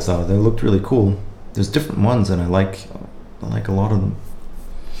titles though, they looked really cool. There's different ones and I like a lot of them.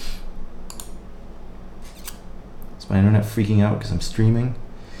 Is my internet freaking out because I'm streaming?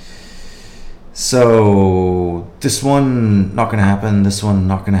 So this one not gonna happen, this one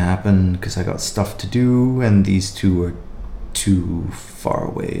not gonna happen because I got stuff to do, and these two are too far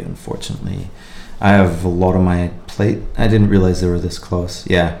away, unfortunately. I have a lot on my plate. I didn't realize they were this close.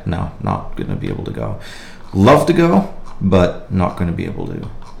 Yeah, no, not gonna be able to go. Love to go, but not going to be able to.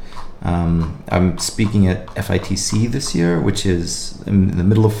 I'm speaking at FITC this year, which is in the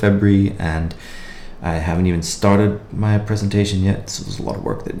middle of February, and I haven't even started my presentation yet, so there's a lot of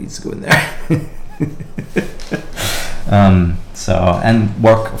work that needs to go in there. And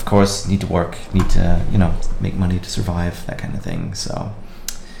work, of course, need to, you know, make money to survive, that kind of thing. So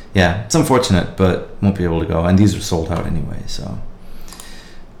yeah, it's unfortunate, but won't be able to go, and these are sold out anyway. So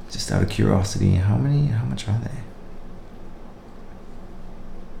just out of curiosity, how much are they?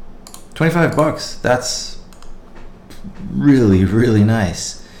 $25. That's really, really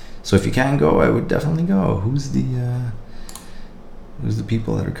nice. So if you can go, I would definitely go. Who's the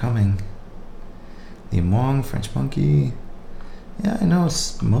people that are coming? The Among, French Monkey. Yeah, I know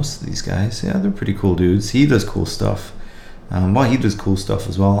most of these guys. Yeah, they're pretty cool dudes. He does cool stuff. Well, he does cool stuff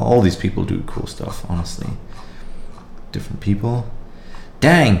as well. All these people do cool stuff, honestly. Different people.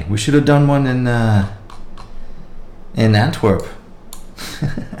 Dang, we should have done one in Antwerp.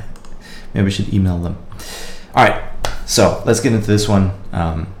 Maybe we should email them. All right, so let's get into this one.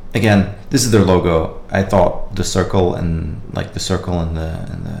 Again, this is their logo. I thought the circle and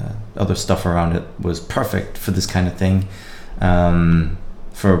the other stuff around it was perfect for this kind of thing,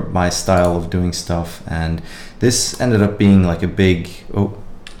 for my style of doing stuff. And this ended up being like a big,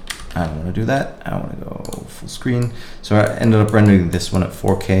 I don't want to do that. I want to go full screen. So I ended up rendering this one at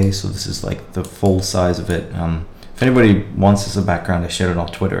 4K. So this is like the full size of it. If anybody wants this as a background, I shared it on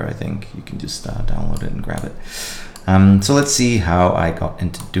Twitter. I think you can just download it and grab it. So let's see how I got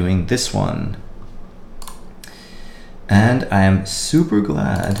into doing this one. And I am super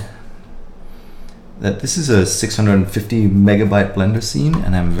glad that this is a 650 megabyte Blender scene,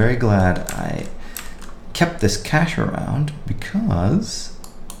 and I'm very glad I kept this cache around, because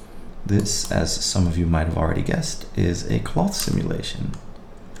this, as some of you might have already guessed, is a cloth simulation.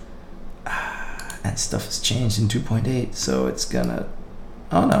 And stuff has changed in 2.8, so it's gonna,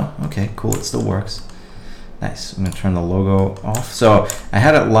 oh no, okay, cool, it still works. Nice. I'm going to turn the logo off. So I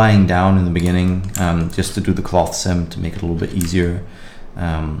had it lying down in the beginning, just to do the cloth sim to make it a little bit easier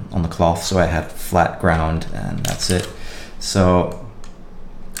on the cloth. So I had flat ground, and that's it. So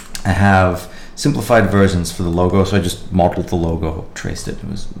I have simplified versions for the logo. So I just modeled the logo, traced it. It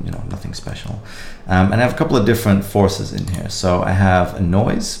was, nothing special. And I have a couple of different forces in here. So I have a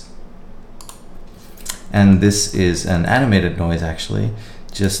noise, and this is an animated noise actually,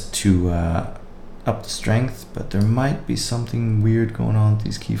 just to up the strength, but there might be something weird going on with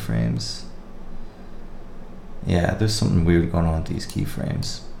these keyframes. Yeah, there's something weird going on with these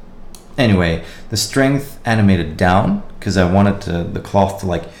keyframes. Anyway, the strength animated down, because I wanted the cloth to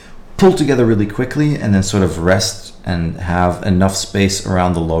like pull together really quickly and then sort of rest and have enough space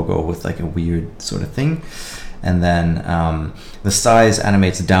around the logo with like a weird sort of thing. And then the size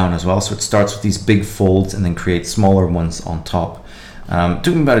animates down as well, so it starts with these big folds and then creates smaller ones on top. It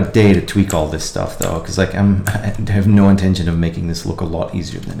took me about a day to tweak all this stuff though, because like I have no intention of making this look a lot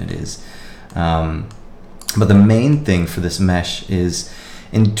easier than it is. But the main thing for this mesh is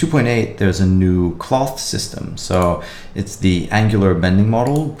in 2.8 there's a new cloth system. So it's the angular bending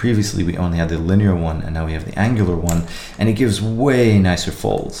model. Previously we only had the linear one, and now we have the angular one, and it gives way nicer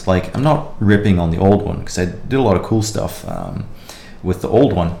folds. Like, I'm not ripping on the old one, because I did a lot of cool stuff with the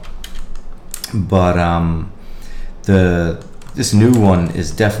old one, but this new one is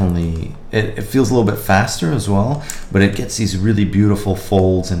definitely, it feels a little bit faster as well, but it gets these really beautiful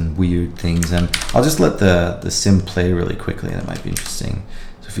folds and weird things. And I'll just let the sim play really quickly. That might be interesting.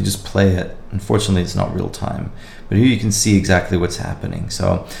 So if you just play it, unfortunately it's not real time, but here you can see exactly what's happening.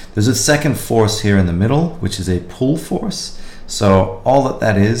 So there's a second force here in the middle, which is a pull force. So all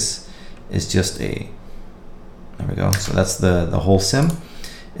that is just there we go. So that's the whole sim.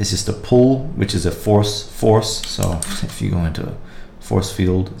 It's just a pull, which is a force. So if you go into a force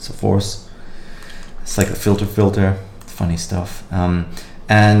field, it's a force. It's like a filter, funny stuff.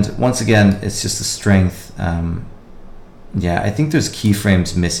 And once again, it's just a strength. Yeah, I think there's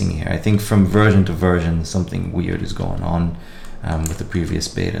keyframes missing here. I think from version to version, something weird is going on with the previous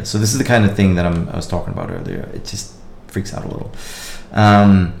beta. So this is the kind of thing that I was talking about earlier. It just freaks out a little.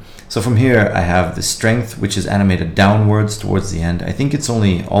 So from here, I have the strength, which is animated downwards towards the end. I think it's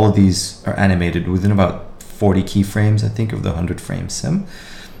only, all of these are animated within about 40 keyframes, I think, of the 100 frame sim.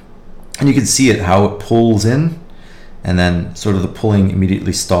 And you can see it, how it pulls in, and then sort of the pulling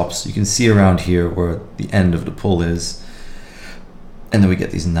immediately stops. You can see around here where the end of the pull is. And then we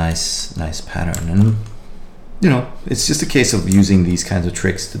get these nice pattern. And, it's just a case of using these kinds of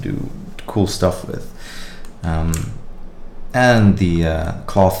tricks to do cool stuff with. And the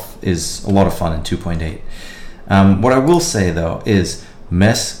cloth is a lot of fun in 2.8. What I will say though is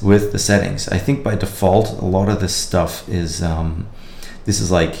mess with the settings. I think by default a lot of this stuff is this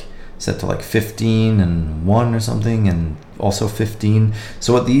is like set to like 15 and 1 or something, and also 15.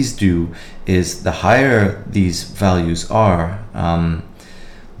 So what these do is the higher these values are,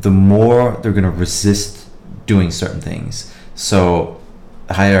 the more they're going to resist doing certain things. So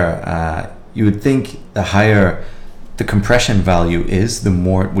the higher you would think the higher the compression value is, the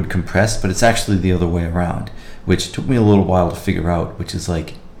more it would compress, but it's actually the other way around, which took me a little while to figure out, which is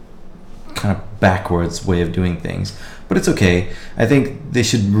like kind of backwards way of doing things, but it's okay. I think they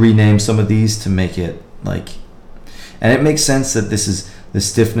should rename some of these to make it like, and it makes sense that this is the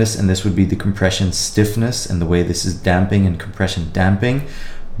stiffness and this would be the compression stiffness, and the way this is damping and compression damping,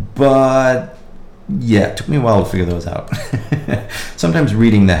 but yeah, it took me a while to figure those out. Sometimes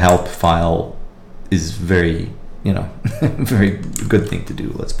reading the help file is very you know, very good thing to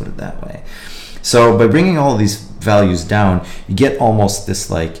do, let's put it that way. So by bringing all of these values down, you get almost this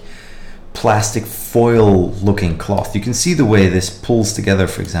like plastic foil looking cloth. You can see the way this pulls together,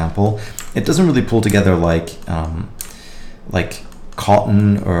 for example. It doesn't really pull together like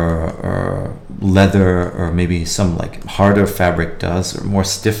cotton or leather or maybe some like harder fabric does, or more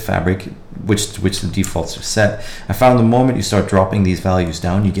stiff fabric, which the defaults are set. I found the moment you start dropping these values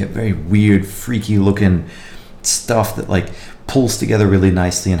down, you get very weird, freaky looking stuff that like pulls together really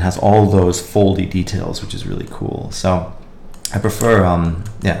nicely and has all those foldy details, which is really cool. So I prefer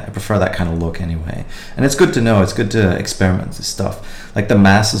I prefer that kind of look anyway. And it's good to know, it's good to experiment with this stuff. Like the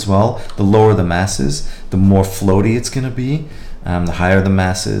mass as well, the lower the mass is, the more floaty it's gonna be. The higher the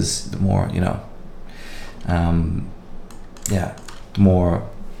mass is, the more, you know, the more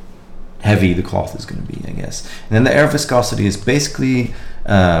heavy the cloth is going to be, I guess. And then the air viscosity is basically,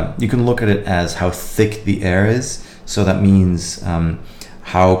 you can look at it as how thick the air is. So that means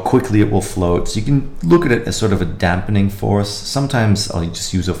how quickly it will float. So you can look at it as sort of a dampening force. Sometimes I'll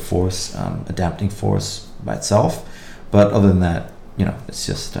just use a force, a dampening force by itself. But other than that, you know, it's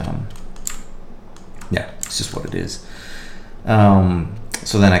just, it's just what it is.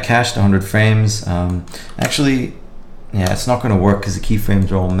 So then I cached 100 frames. Actually, it's not going to work because the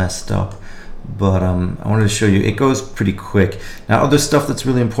keyframes are all messed up, but I wanted to show you it goes pretty quick. Now other stuff that's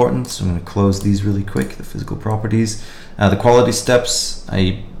really important, so I'm going to close these really quick, the physical properties. The quality steps,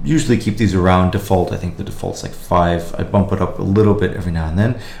 I usually keep these around default. I think the default's like 5. I bump it up a little bit every now and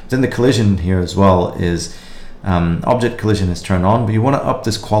then. But then the collision here as well is object collision is turned on, but you want to up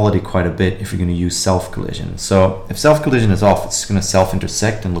this quality quite a bit if you're going to use self collision. So if self collision is off, it's going to self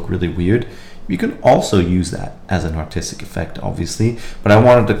intersect and look really weird. You can also use that as an artistic effect, obviously, but I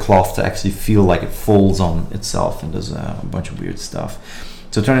wanted the cloth to actually feel like it folds on itself and does a bunch of weird stuff.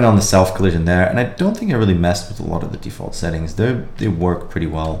 So turning on the self collision there, and I don't think I really messed with a lot of the default settings. They work pretty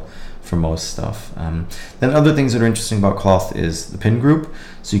well for most stuff. Then other things that are interesting about cloth is the pin group.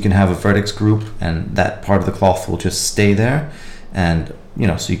 So you can have a vertex group and that part of the cloth will just stay there. And, you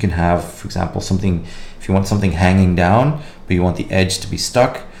know, so you can have, for example, something, if you want something hanging down, but you want the edge to be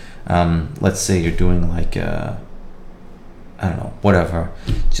stuck. Let's say you're doing like, I don't know, whatever,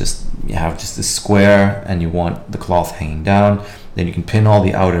 just you have just this square and you want the cloth hanging down, then you can pin all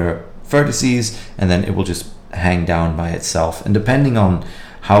the outer vertices and then it will just hang down by itself. And depending on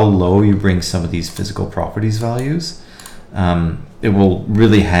how low you bring some of these physical properties values, it will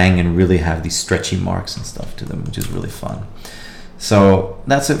really hang and really have these stretchy marks and stuff to them, which is really fun. So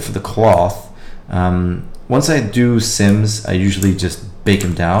that's it for the cloth. Once I do sims, I usually just bake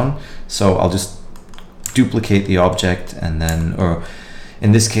them down. So I'll just duplicate the object and then, or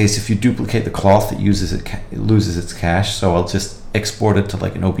in this case, if you duplicate the cloth, it loses its cache. So I'll just export it to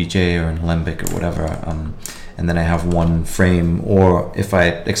like an OBJ or an Alembic or whatever. And then I have one frame, or if I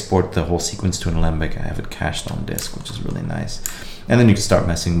export the whole sequence to an Alembic, I have it cached on disk, which is really nice. And then you can start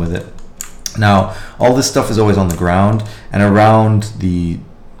messing with it. Now, all this stuff is always on the ground and around the,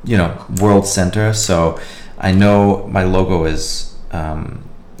 you know, world center. So I know my logo is,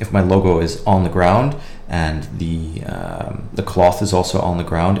 if my logo is on the ground and the cloth is also on the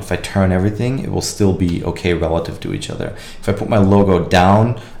ground, if I turn everything, it will still be okay relative to each other. If I put my logo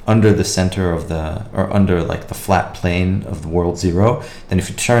down under the center of the, or under like the flat plane of the world 0, then if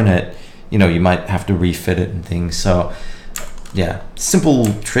you turn it, you know, you might have to refit it and things. So yeah,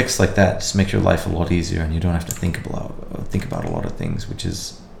 simple tricks like that just make your life a lot easier and you don't have to think about a lot of things, which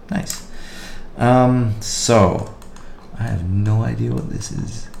is nice. So I have no idea what this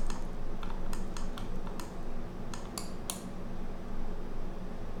is.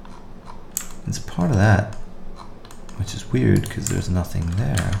 It's part of that, which is weird because there's nothing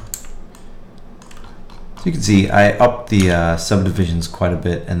there. So you can see I upped the subdivisions quite a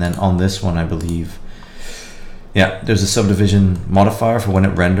bit, and then on this one I believe, yeah, there's a subdivision modifier for when it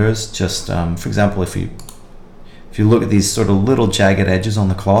renders. Just for example, if you look at these sort of little jagged edges on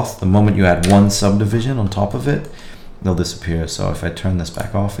the cloth, the moment you add one subdivision on top of it, they'll disappear. So if I turn this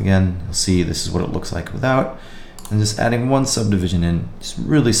back off again, you'll see this is what it looks like without. And just adding one subdivision in just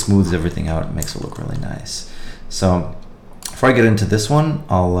really smooths everything out. It makes it look really nice. So before I get into this one,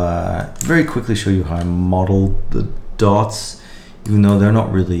 I'll very quickly show you how I modeled the dots, even though they're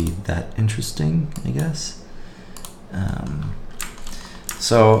not really that interesting, I guess.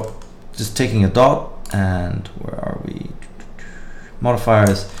 So just taking a dot, and where are we?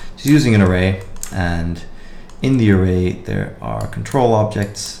 Modifiers, just using an array, and in the array there are control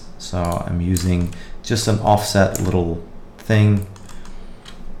objects. So I'm using just an offset little thing.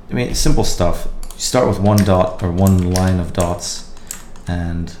 I mean, simple stuff. You start with one dot or one line of dots,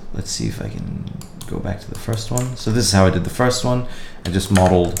 and let's see if I can go back to the first one. So this is how I did the first one. I just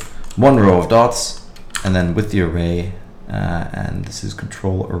modeled one row of dots, and then with the array, and this is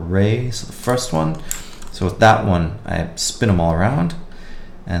control array, so the first one. So with that one, I spin them all around,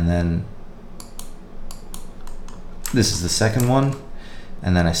 and then this is the second one,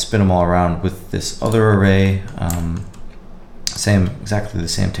 and then I spin them all around with this other array. Exactly the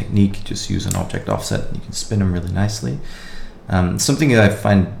same technique, just use an object offset, and you can spin them really nicely. Something that I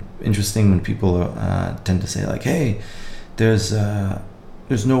find interesting when people tend to say like, hey, there's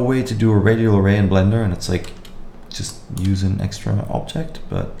no way to do a radial array in Blender, and it's like, just use an extra object.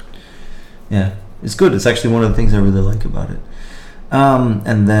 But yeah, it's good. It's actually one of the things I really like about it.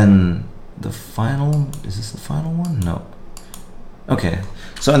 And then the final, is this the final one? No. Okay,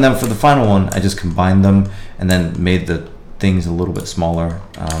 so and then for the final one, I just combined them and then made the things a little bit smaller,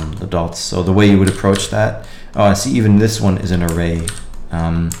 the dots. So the way you would approach that, oh, I see even this one is an array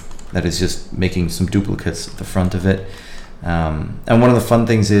that is just making some duplicates at the front of it. And one of the fun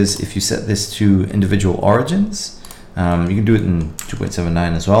things is if you set this to individual origins, you can do it in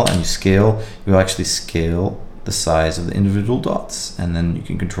 2.79 as well, and you scale, you'll actually scale the size of the individual dots, and then you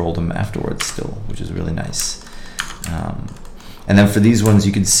can control them afterwards still, which is really nice. And then for these ones,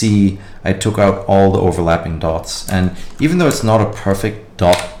 you can see I took out all the overlapping dots, and even though it's not a perfect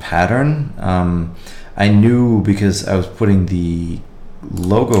dot pattern, I knew because I was putting the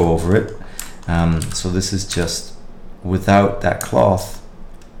logo over it. So this is just without that cloth.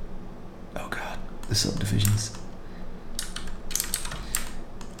 Oh god, the subdivisions.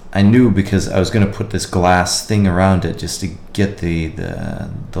 I knew because I was going to put this glass thing around it just to get the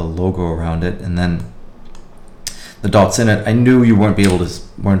logo around it, and then the dots in it. I knew you weren't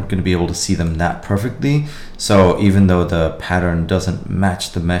going to be able to see them that perfectly. So even though the pattern doesn't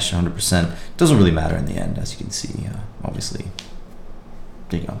match the mesh 100%, it doesn't really matter in the end, as you can see. Obviously,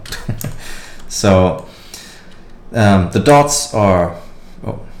 there you go. So the dots are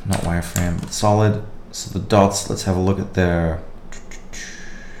not wireframe, but solid. So the dots. Let's have a look at their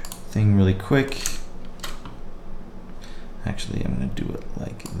thing really quick. Actually, I'm going to do it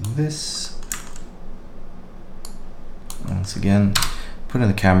like this. Once again, put in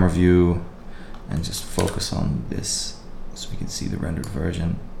the camera view and just focus on this so we can see the rendered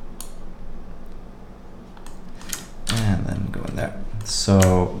version. And then go in there.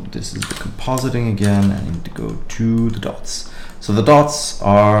 So this is the compositing again. I need to go to the dots. So the dots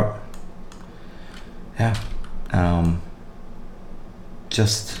are,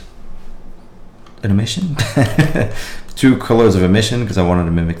 just an emission. 2 colors of emission because I wanted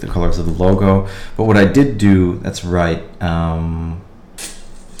to mimic the colors of the logo. But what I did do, that's right. How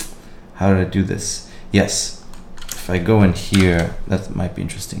did I do this? Yes, if I go in here, that might be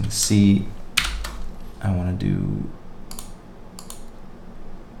interesting. See, I want to do,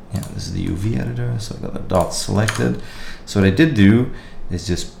 this is the UV editor, so I've got the dots selected. So what I did do is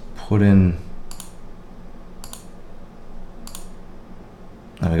just put in,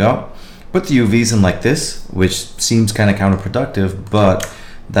 there we go. Put the UVs in like this, which seems kind of counterproductive, but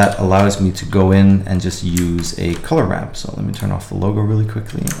that allows me to go in and just use a color ramp. So let me turn off the logo really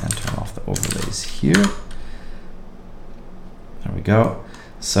quickly and turn off the overlays here. There we go.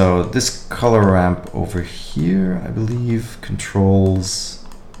 So this color ramp over here, I believe, controls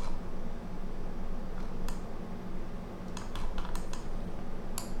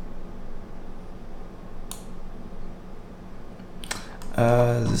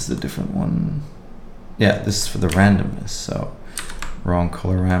this is a different one. Yeah, this is for the randomness, so wrong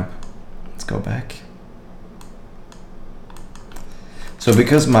color ramp. Let's go back. So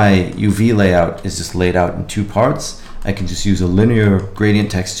because my UV layout is just laid out in 2 parts, I can just use a linear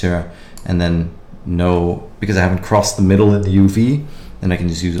gradient texture, and then because I haven't crossed the middle of the UV, then I can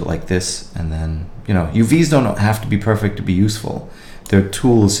just use it like this. And then, UVs don't have to be perfect to be useful. They're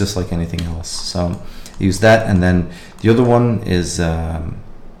tools just like anything else. So use that, and then the other one is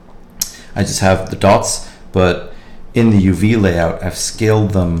I just have the dots, but in the UV layout I've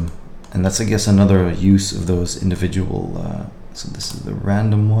scaled them, and that's I guess another use of those individual. So this is the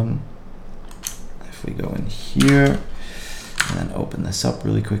random one. If we go in here and then open this up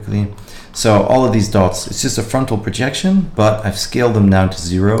really quickly, so all of these dots, it's just a frontal projection, but I've scaled them down to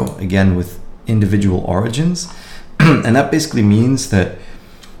 0 again with individual origins. And that basically means that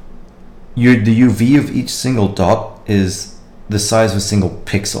the UV of each single dot is the size of a single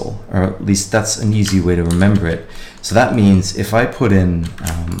pixel, or at least that's an easy way to remember it. So that means if I put in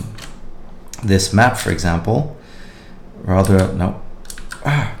this map, for example,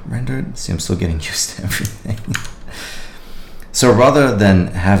 rendered, see, I'm still getting used to everything. So rather than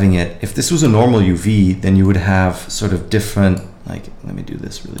having it, if this was a normal UV, then you would have sort of different Like, let me do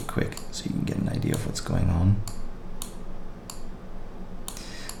this really quick so you can get an idea of what's going on.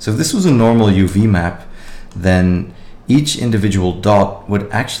 So if this was a normal UV map, then each individual dot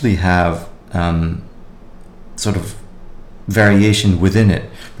would actually have sort of variation within it.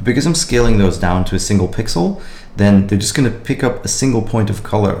 But because I'm scaling those down to a single pixel, then they're just going to pick up a single point of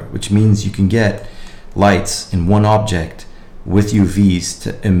color, which means you can get lights in one object with UVs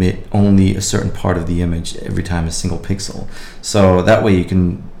to emit only a certain part of the image every time a single pixel. So that way you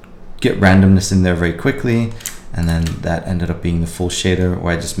can get randomness in there very quickly, and then that ended up being the full shader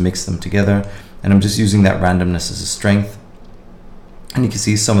where I just mixed them together, and I'm just using that randomness as a strength. And you can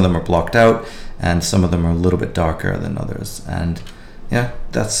see some of them are blocked out and some of them are a little bit darker than others, and yeah,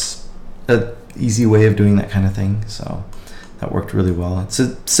 that's an easy way of doing that kind of thing. So that worked really well. It's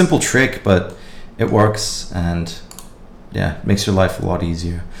a simple trick, but it works, and yeah, it makes your life a lot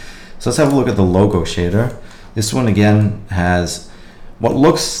easier. So let's have a look at the logo shader. This one again has what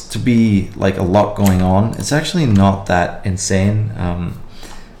looks to be like a lot going on. It's actually not that insane.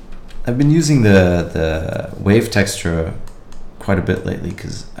 I've been using the wave texture quite a bit lately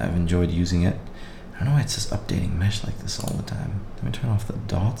because I've enjoyed using it. I don't know why it's just updating mesh like this all the time. Let me turn off the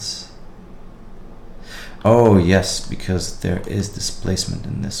dots. Oh yes, because there is displacement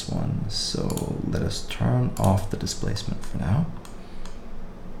in this one. So let us turn off the displacement for now.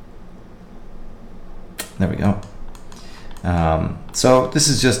 There we go. So this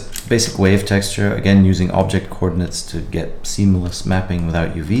is just basic wave texture, again using object coordinates to get seamless mapping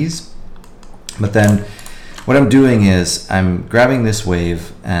without UVs. But then what I'm doing is I'm grabbing this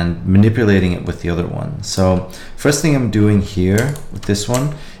wave and manipulating it with the other one. So first thing I'm doing here with this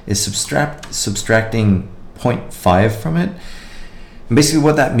one is subtracting 0.5 from it. And basically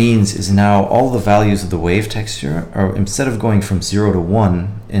what that means is now all the values of the wave texture are, instead of going from 0 to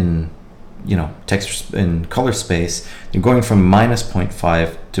 1 in texture in color space, you're going from minus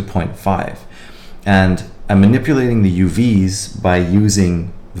 0.5 to 0.5. And I'm manipulating the UVs by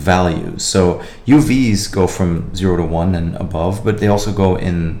using values. So UVs go from 0 to 1 and above, but they also go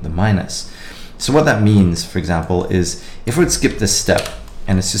in the minus. So what that means, for example, is if we would skip this step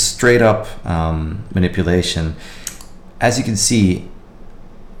and it's just straight up manipulation, as you can see,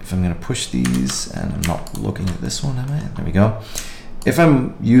 if I'm going to push these, and I'm not looking at this one, am I? There we go. If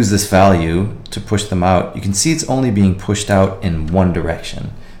I use this value to push them out, you can see it's only being pushed out in one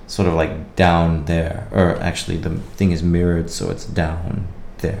direction, sort of like down there, or actually the thing is mirrored, so it's down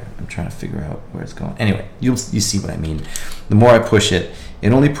there. I'm trying to figure out where it's going. Anyway, you see what I mean. The more I push it,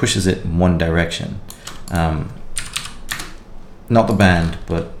 it only pushes it in one direction. Not the band,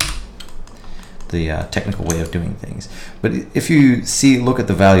 but the technical way of doing things. But if you look at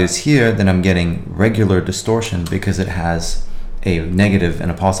the values here, then I'm getting regular distortion because it has a negative and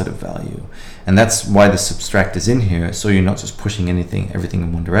a positive value. And that's why the subtract is in here, so you're not just pushing everything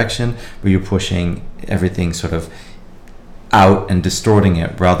in one direction, but you're pushing everything sort of out and distorting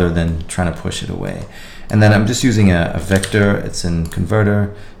it rather than trying to push it away. And then I'm just using a vector, it's in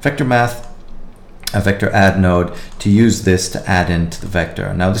converter, vector math, a vector add node, to use this to add into the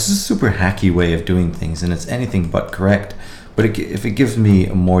vector. Now this is a super hacky way of doing things, and it's anything but correct, but if it gives me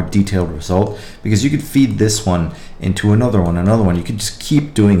a more detailed result, because you could feed this one into another one, you could just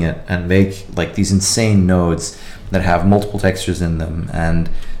keep doing it and make like these insane nodes that have multiple textures in them. And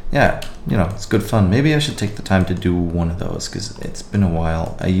yeah, it's good fun. Maybe I should take the time to do one of those, because it's been a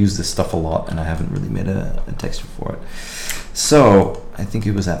while. I use this stuff a lot and I haven't really made a texture for it. So I think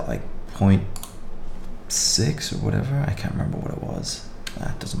it was at like 0.6 or whatever. I can't remember what it was.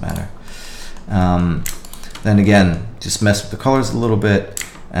 It doesn't matter. Then again, just mess with the colors a little bit,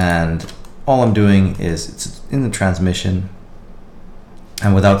 and all I'm doing is it's in the transmission,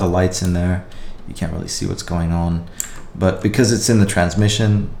 and without the lights in there, you can't really see what's going on. But because it's in the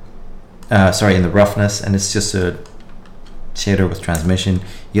transmission, in the roughness, and it's just a shader with transmission,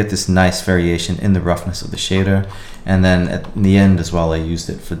 you get this nice variation in the roughness of the shader. And then in the end as well, I used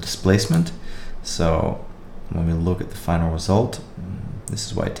it for displacement. So when we look at the final result, this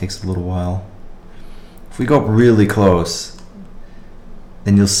is why it takes a little while. If we go up really close,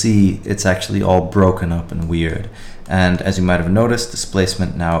 then you'll see it's actually all broken up and weird. And as you might have noticed,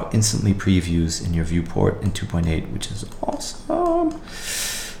 displacement now instantly previews in your viewport in 2.8, which is awesome.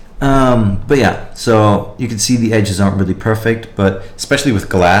 But yeah, so you can see the edges aren't really perfect, but especially with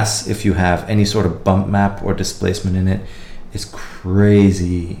glass, if you have any sort of bump map or displacement in it, it's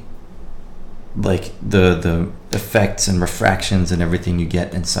crazy. Like the effects and refractions and everything you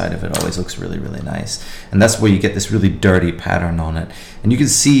get inside of it always looks really, really nice. And that's where you get this really dirty pattern on it. And you can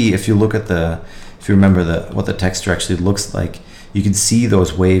see, if you look at if you remember what the texture actually looks like, you can see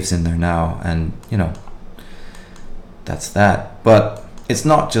those waves in there now. And that's that. But it's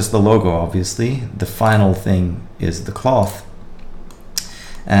not just the logo, obviously. The final thing is the cloth.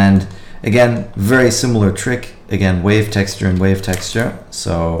 And again, very similar trick. Again, wave texture and wave texture.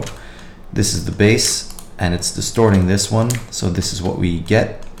 So this is the base and it's distorting this one. So this is what we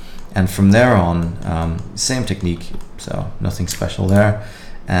get. And from there on, same technique. So nothing special there.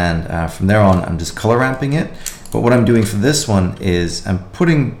 And from there on, I'm just color ramping it. But what I'm doing for this one is I'm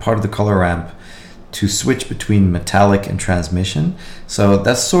putting part of the color ramp to switch between metallic and transmission. So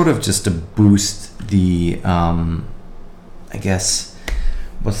that's sort of just to boost the, I guess,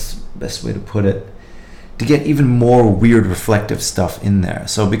 what's the best way to put it? To get even more weird reflective stuff in there.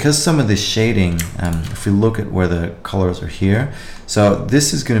 So because some of this shading, if we look at where the colors are here, so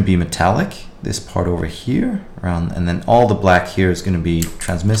this is going to be metallic, this part over here, around, and then all the black here is going to be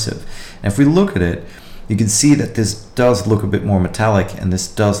transmissive. And if we look at it, you can see that this does look a bit more metallic, and this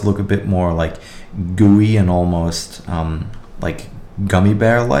does look a bit more like gooey and almost like gummy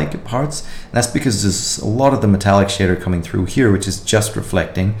bear-like parts. And that's because there's a lot of the metallic shader coming through here, which is just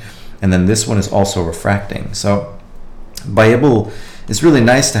reflecting, and then this one is also refracting. So it's really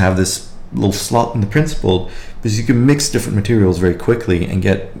nice to have this little slot in the principle, because you can mix different materials very quickly and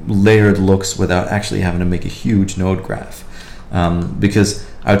get layered looks without actually having to make a huge node graph. Because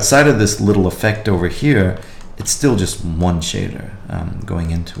outside of this little effect over here, it's still just one shader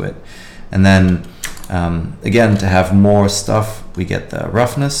going into it. And then again, to have more stuff, we get the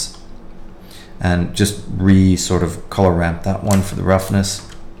roughness, and just sort of color ramp that one for the roughness,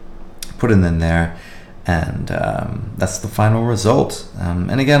 put it in there, and that's the final result.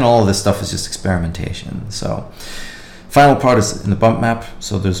 And again, all of this stuff is just experimentation. So final part is in the bump map,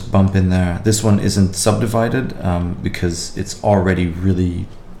 so there's bump in there. This one isn't subdivided because it's already really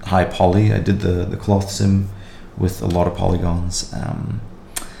high poly. I did the cloth sim with a lot of polygons,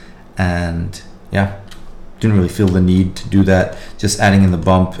 and yeah, didn't really feel the need to do that. Just adding in the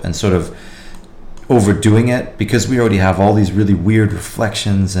bump and sort of overdoing it, because we already have all these really weird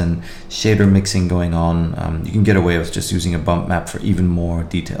reflections and shader mixing going on. You can get away with just using a bump map for even more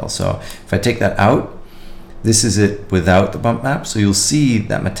detail. So if I take that out, this is it without the bump map. So you'll see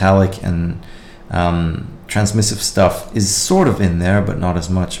that metallic and transmissive stuff is sort of in there, but not as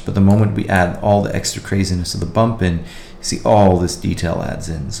much. But the moment we add all the extra craziness of the bump in, you see all this detail adds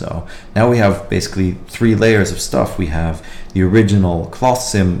in. So now we have basically 3 layers of stuff. We have the original cloth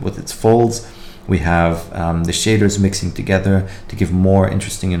sim with its folds. We have the shaders mixing together to give more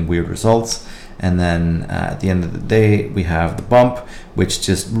interesting and weird results. And then at the end of the day, we have the bump, which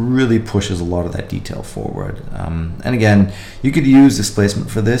just really pushes a lot of that detail forward. And again, you could use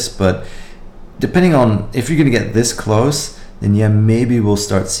displacement for this, but depending on if you're going to get this close, then yeah, maybe we'll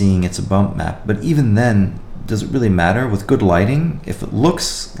start seeing it's a bump map. But even then, does it really matter? With good lighting, if it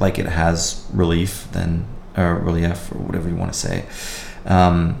looks like it has relief, then, or relief, or whatever you want to say,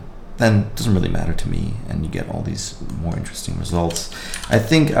 then it doesn't really matter to me, and you get all these more interesting results. I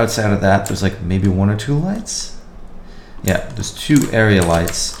think outside of that, there's like maybe 1 or 2 lights. Yeah, there's 2 area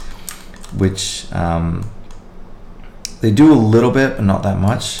lights, which they do a little bit, but not that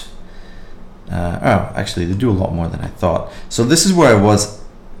much. Oh, actually, they do a lot more than I thought. So this is where I was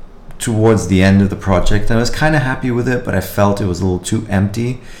towards the end of the project, and I was kind of happy with it, but I felt it was a little too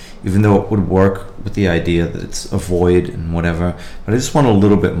empty, even though it would work with the idea that it's a void and whatever. But I just want a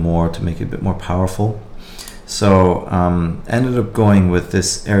little bit more to make it a bit more powerful. So ended up going with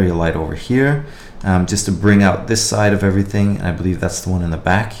this area light over here, just to bring out this side of everything. And I believe that's the one in the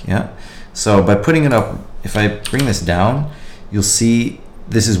back, yeah. So by putting it up, if I bring this down, you'll see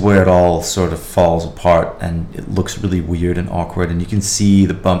this is where it all sort of falls apart, and it looks really weird and awkward, and you can see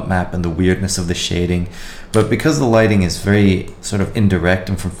the bump map and the weirdness of the shading. But because the lighting is very sort of indirect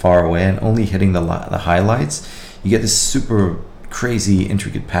and from far away and only hitting the highlights, you get this super crazy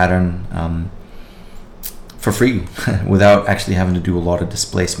intricate pattern for free without actually having to do a lot of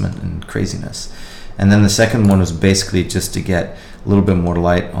displacement and craziness. And then the second one was basically just to get a little bit more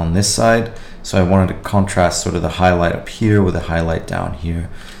light on this side. So I wanted to contrast sort of the highlight up here with a highlight down here,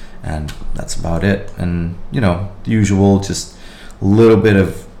 and that's about it. And you know, the usual, just a little bit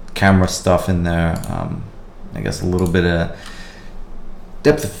of camera stuff in there. I guess a little bit of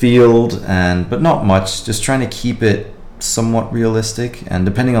depth of field, but not much. Just trying to keep it somewhat realistic. And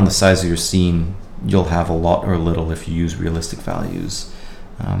depending on the size of your scene, you'll have a lot or a little if you use realistic values.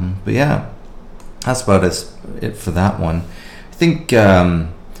 But yeah, that's about it for that one. I think I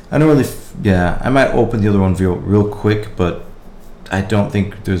don't really. Yeah, I might open the other one real quick, but I don't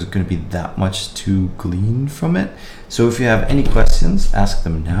think there's going to be that much to glean from it. So if you have any questions, ask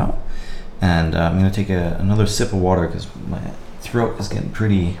them now. And I'm going to take another sip of water because my throat is getting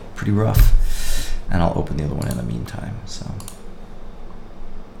pretty rough. And I'll open the other one in the meantime. So.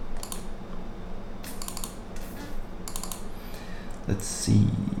 let's see.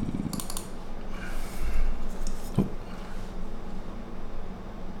 Oh.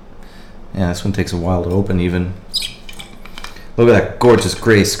 Yeah, this one takes a while to open even. Look at that gorgeous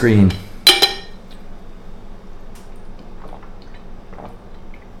gray screen.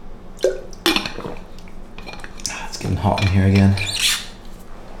 It's getting hot in here again.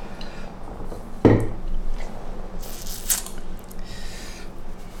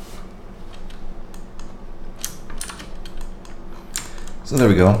 So there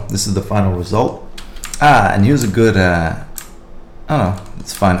we go. This is the final result. And here's a good, I don't know,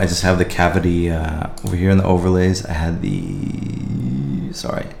 it's fine. I just have the cavity over here in the overlays. I had the,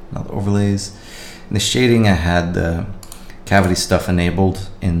 sorry, not the overlays. In the shading, I had the cavity stuff enabled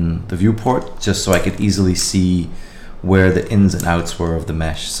in the viewport just so I could easily see where the ins and outs were of the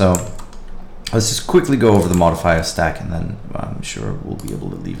mesh. So let's just quickly go over the modifier stack and then I'm sure we'll be able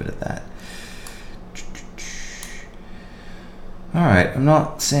to leave it at that. Alright, I'm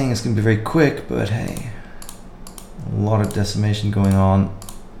not saying it's going to be very quick, but hey, a lot of decimation going on.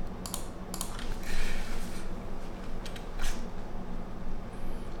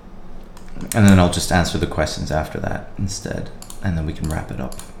 And then I'll just answer the questions after that instead, and then we can wrap it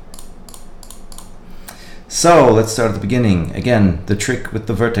up. So let's start at the beginning. Again, the trick with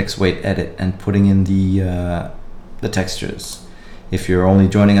the vertex weight edit and putting in the textures. If you're only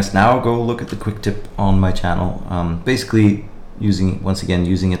joining us now, go look at the quick tip on my channel. Basically, once again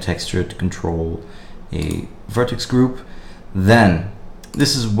using a texture to control a vertex group. Then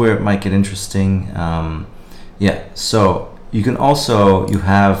this is where it might get interesting. Yeah, so you can also, you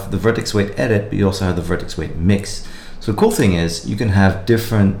have the vertex weight edit, but you also have the vertex weight mix. So the cool thing is you can have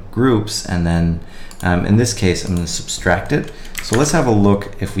different groups, and then in this case I'm going to subtract it. So let's have a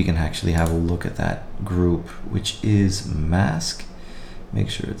look if we can actually have a look at that group, which is mask.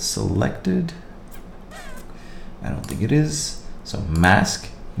 Make sure it's selected. I don't think it is. So mask,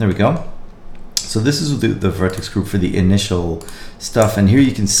 there we go. So this is the vertex group for the initial stuff. And here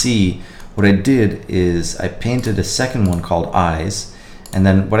you can see what I did is I painted a second one called eyes. And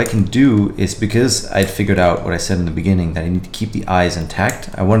then what I can do is, because I'd figured out what I said in the beginning, that I need to keep the eyes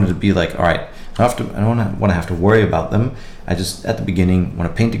intact. I wanted to be like, all right, I don't want to have to worry about them. I just, at the beginning,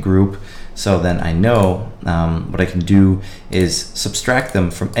 want to paint a group. So then I know what I can do is subtract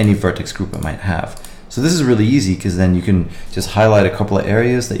them from any vertex group I might have. So this is really easy because then you can just highlight a couple of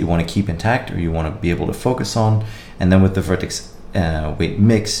areas that you want to keep intact or you want to be able to focus on. And then with the vertex weight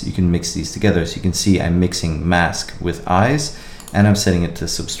mix, you can mix these together. So you can see I'm mixing mask with eyes and I'm setting it to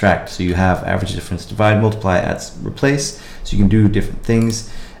subtract. So you have average difference, divide, multiply, add, replace. So you can do different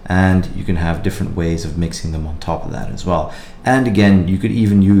things and you can have different ways of mixing them on top of that as well. And again, you could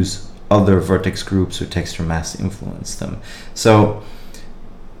even use other vertex groups or texture masks to influence them. So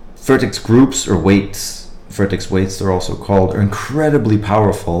vertex groups or weights, vertex weights they're also called, are incredibly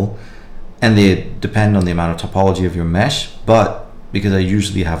powerful and they depend on the amount of topology of your mesh, but because I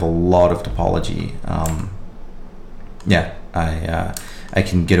usually have a lot of topology, yeah, I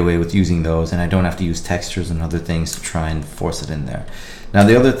can get away with using those and I don't have to use textures and other things to try and force it in there. Now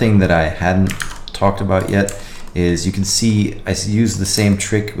the other thing that I hadn't talked about yet is you can see I used the same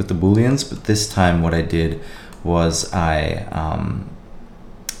trick with the booleans, but this time what I did was I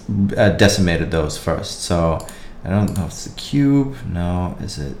decimated those first. So I don't know if it's the cube. No,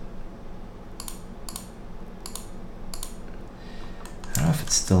 is it? I don't know if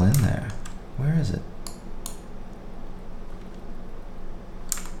it's still in there. Where is it?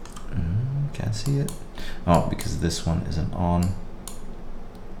 Can't see it. Oh, because this one isn't on.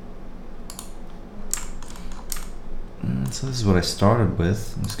 So this is what I started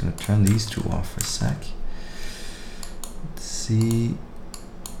with. I'm just going to turn these two off for a sec. Let's see.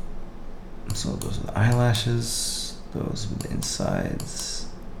 So those are the eyelashes, those are the insides,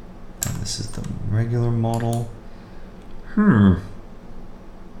 and this is the regular model. And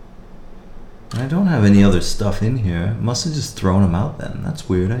I don't have any other stuff in here. Must have just thrown them out then. That's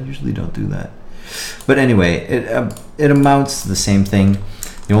weird. I usually don't do that. But anyway, it amounts to the same thing.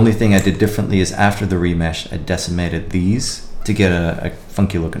 The only thing I did differently is after the remesh, I decimated these to get a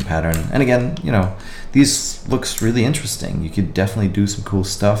funky looking pattern. And again, you know, these looks really interesting. You could definitely do some cool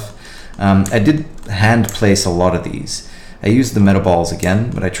stuff. I did hand place a lot of these. I used the metaballs again,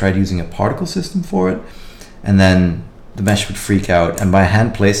 but I tried using a particle system for it, and then the mesh would freak out. And by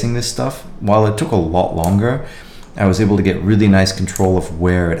hand placing this stuff, while it took a lot longer, I was able to get really nice control of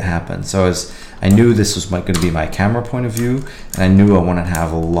where it happened. So I knew this was going to be my camera point of view, and I knew I wanted to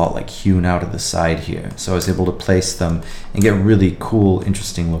have a lot like hewn out of the side here. So I was able to place them and get really cool,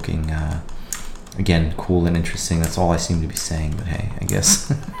 interesting looking, again, cool and interesting. That's all I seem to be saying, but hey, I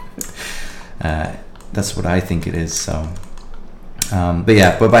guess that's what I think it is. So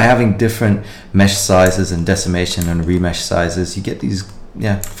But by having different mesh sizes and decimation and remesh sizes, you get these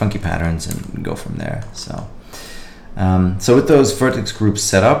funky patterns and go from there. So so with those vertex groups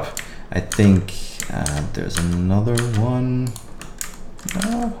set up, I think there's another one.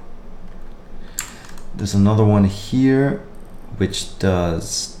 No, there's another one here which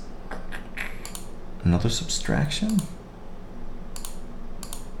does another subtraction.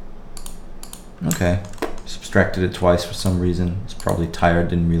 Okay, subtracted it twice for some reason. It's probably tired,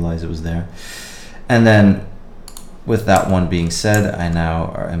 didn't realize it was there. And then with that one being said, I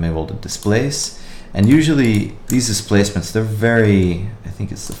now am able to displace. And usually these displacements, they're very, I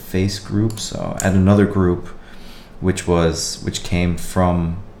think it's the face group. So add another group which came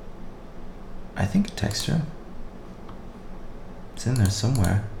from, I think, a texture. It's in there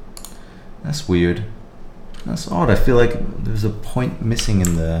somewhere. That's weird. That's odd. I feel like there's a point missing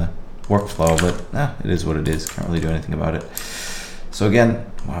in the workflow, but it is what it is. Can't really do anything about it. So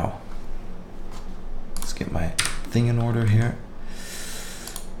again, wow. Let's get my thing in order here.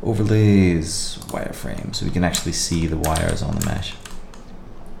 Overlays, wireframe, so we can actually see the wires on the mesh.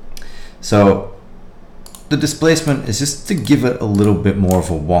 So the displacement is just to give it a little bit more of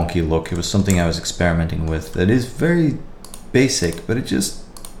a wonky look. It was something I was experimenting with that is very basic, but it just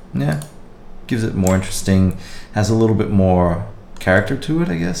gives it more interesting, has a little bit more character to it,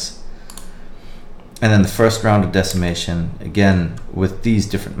 I guess. And then the first round of decimation, again, with these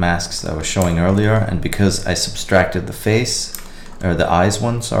different masks that I was showing earlier, and because I subtracted the face, or the eyes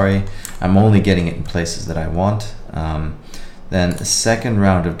one, sorry, I'm only getting it in places that I want. Then a second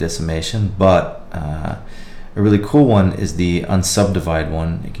round of decimation, but a really cool one is the unsubdivide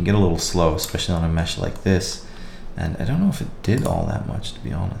one. It can get a little slow, especially on a mesh like this. And I don't know if it did all that much, to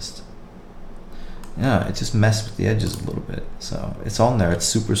be honest. Yeah, it just messed with the edges a little bit. So it's on there, it's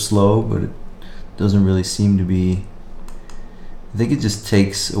super slow, but it doesn't really seem to be. I think it just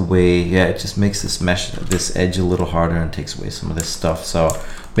takes away, it just makes this mesh, this edge a little harder and takes away some of this stuff. So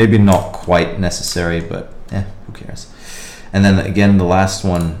maybe not quite necessary, but who cares? And then again, the last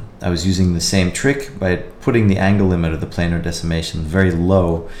one, I was using the same trick by putting the angle limit of the planar decimation very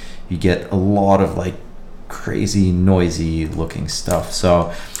low. You get a lot of like crazy noisy looking stuff.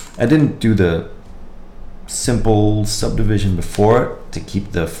 So I didn't do the simple subdivision before it to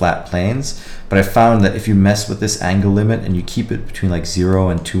keep the flat planes, but I found that if you mess with this angle limit and you keep it between like 0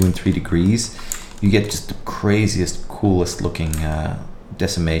 and 2 and 3 degrees, you get just the craziest, coolest looking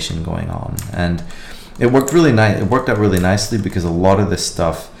decimation going on. And it worked really nice. It worked out really nicely because a lot of this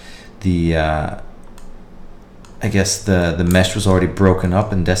stuff, I guess the mesh was already broken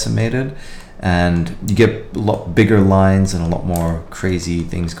up and decimated, and you get a lot bigger lines and a lot more crazy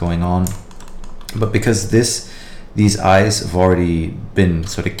things going on. But because these eyes have already been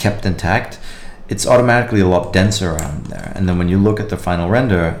sort of kept intact, it's automatically a lot denser around there. And then when you look at the final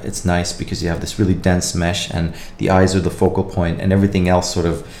render, it's nice because you have this really dense mesh and the eyes are the focal point, and everything else sort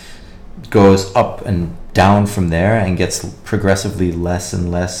of goes up and down from there and gets progressively less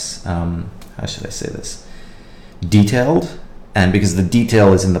and less, how should I say this, detailed. And because the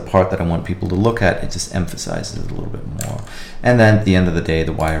detail is in the part that I want people to look at, it just emphasizes it a little bit more. And then at the end of the day,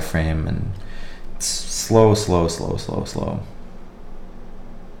 the wireframe, and it's slow.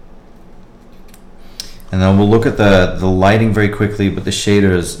 And then we'll look at the lighting very quickly, but the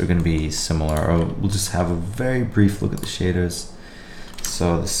shaders are going to be similar. Or we'll just have a very brief look at the shaders.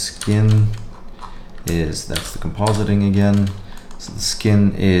 So the skin that's the compositing again. So the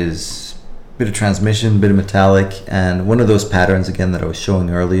skin is a bit of transmission, a bit of metallic, and one of those patterns again that I was showing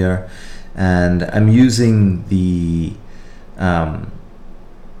earlier. And I'm using the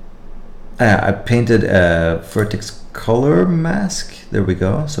I painted a vertex color mask. There we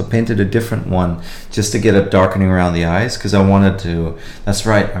go. So painted a different one just to get a darkening around the eyes, because I wanted to, that's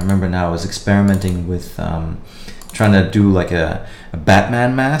right, I remember now, I was experimenting with trying to do like a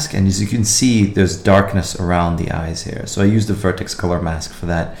Batman mask, and as you can see, there's darkness around the eyes here. So I used a vertex color mask for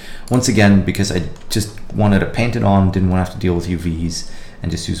that. Once again, because I just wanted to paint it on, didn't want to have to deal with UVs,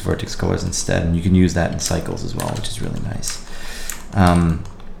 and just use vertex colors instead. And you can use that in cycles as well, which is really nice.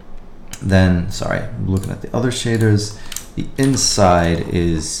 Then, sorry, I'm looking at the other shaders. The inside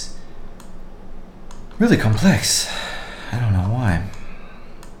is really complex. I don't know why.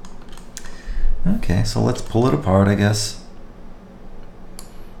 Okay, so let's pull it apart, I guess.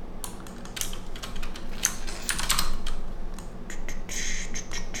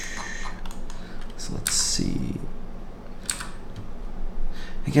 So let's see.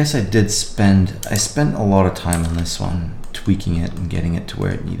 I guess I spent a lot of time on this one, tweaking it and getting it to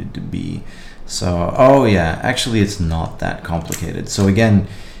where it needed to be. So, oh yeah, actually it's not that complicated. So again,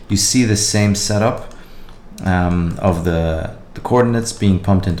 you see the same setup of the the coordinates being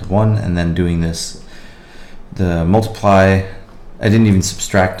pumped into one, and then doing this, the multiply. I didn't even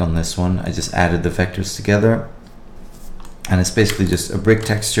subtract on this one, I just added the vectors together, and it's basically just a brick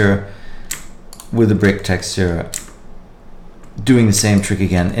texture with a brick texture doing the same trick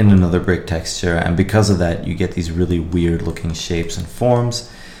again in another brick texture, and because of that you get these really weird looking shapes and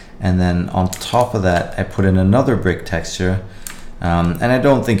forms. And then on top of that I put in another brick texture, and I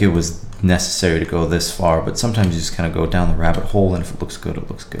don't think it was necessary to go this far, but sometimes you just kind of go down the rabbit hole, and if it looks good, it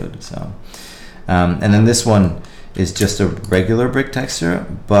looks good. So and then this one is just a regular brick texture,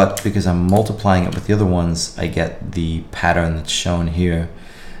 but because I'm multiplying it with the other ones, I get the pattern that's shown here.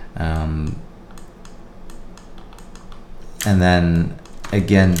 And then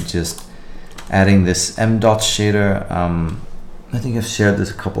again, just adding this M dot shader. I think I've shared this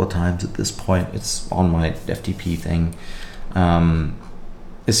a couple of times at this point. It's on my FTP thing.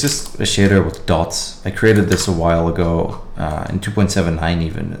 It's just a shader with dots. I created this a while ago in 2.79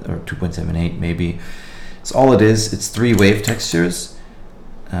 even, or 2.78 maybe. So all it is, it's 3 wave textures.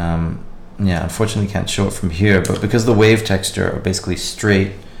 Yeah, unfortunately can't show it from here, but because the wave texture are basically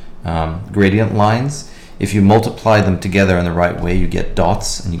straight gradient lines, if you multiply them together in the right way, you get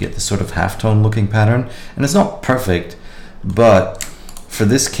dots, and you get this sort of halftone looking pattern. And it's not perfect, but for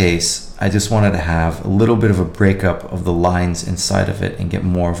this case, I just wanted to have a little bit of a breakup of the lines inside of it and get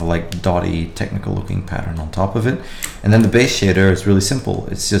more of a like dotty technical looking pattern on top of it. And then the base shader is really simple.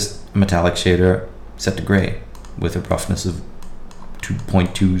 It's just a metallic shader set to gray with a roughness of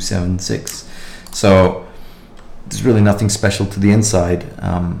 2.276. So there's really nothing special to the inside,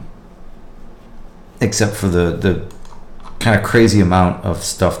 except for the kind of crazy amount of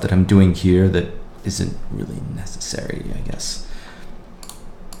stuff that I'm doing here that isn't really necessary, I guess.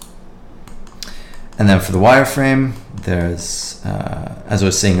 And then for the wireframe, there's, as I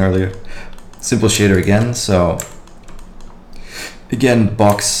was saying earlier, simple shader again. So again,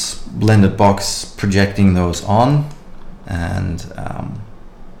 blended box, projecting those on, and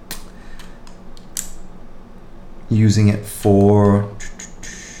using it for,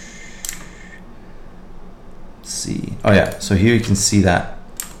 let's see, oh yeah, so here you can see that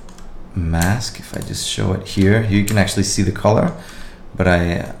mask. If I just show it here, you can actually see the color, but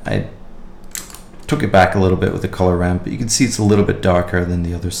I took it back a little bit with the color ramp, but you can see it's a little bit darker than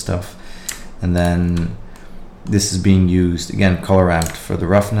the other stuff. And then this is being used again, color ramped for the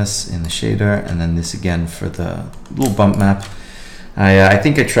roughness in the shader, and then this again for the little bump map. I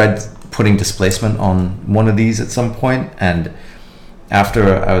think I tried putting displacement on one of these at some point, and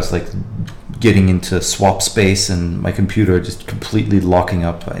after I was like getting into swap space and my computer just completely locking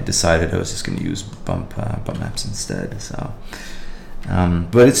up, I decided I was just going to use bump maps instead. So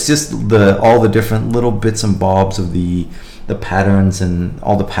but it's just all the different little bits and bobs of the patterns, and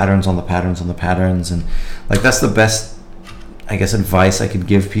all the patterns on the patterns on the patterns, and like that's the best, I guess, advice I could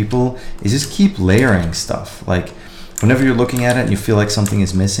give people, is just keep layering stuff. Like whenever you're looking at it and you feel like something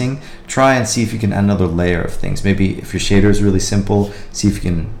is missing, try and see if you can add another layer of things. Maybe if your shader is really simple, see if you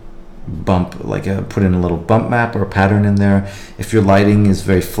can put in a little bump map or a pattern in there. If your lighting is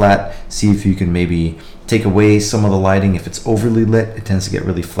very flat, see if you can maybe take away some of the lighting. If it's overly lit, it tends to get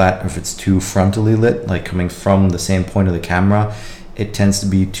really flat. Or if it's too frontally lit, like coming from the same point of the camera, it tends to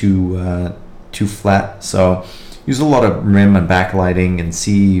be too flat. So use a lot of rim and backlighting and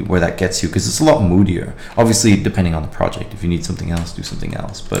see where that gets you, because it's a lot moodier. Obviously, depending on the project, if you need something else, do something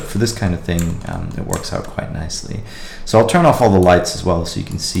else. But for this kind of thing, it works out quite nicely. So I'll turn off all the lights as well, so you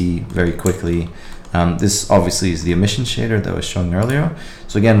can see very quickly. This obviously is the emission shader that I was showing earlier.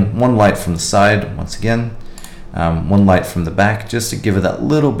 So again, one light from the side, once again, one light from the back, just to give it that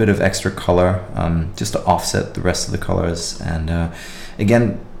little bit of extra color, just to offset the rest of the colors. And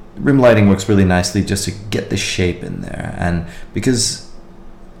again, rim lighting works really nicely just to get the shape in there. And because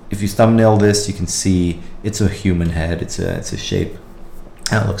if you thumbnail this, you can see it's a human head, it's a shape,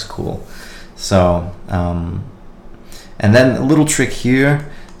 and it looks cool. So and then a little trick here,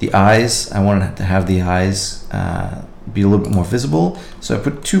 the eyes, I wanted to have the eyes be a little bit more visible, so I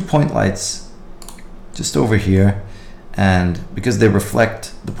put 2 point lights just over here, and because they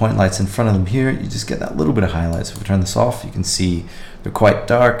reflect the point lights in front of them here, you just get that little bit of highlight. So if we turn this off, you can see they're quite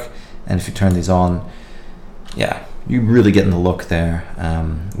dark, and if you turn these on, yeah, you're really getting the look there,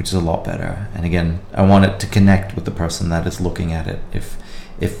 which is a lot better. And again, I want it to connect with the person that is looking at it. If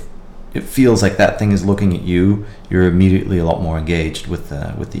it feels like that thing is looking at you, you're immediately a lot more engaged with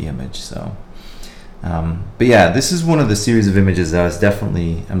the image. So but yeah, this is one of the series of images that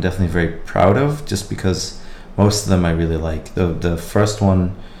I'm definitely very proud of, just because most of them I really like. The first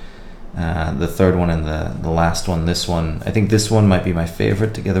one, the third one, and the last one, this one, I think this one might be my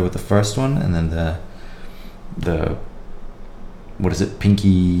favorite together with the first one, and then the what is it,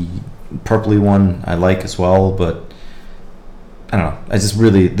 pinky purpley one I like as well, but I don't know. I just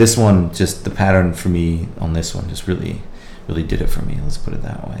really, this one, just the pattern for me on this one just really did it for me. Let's put it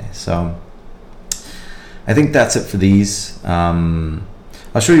that way. So I think that's it for these.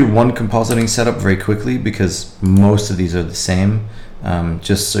 I'll show you one compositing setup very quickly because most of these are the same,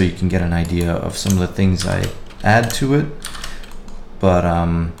 just so you can get an idea of some of the things I add to it. But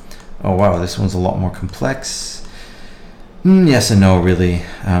oh wow, this one's a lot more complex. Yes and no, really.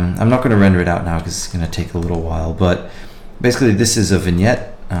 I'm not going to render it out now because it's going to take a little while, but basically this is a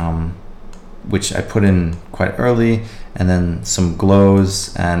vignette, which I put in quite early, and then some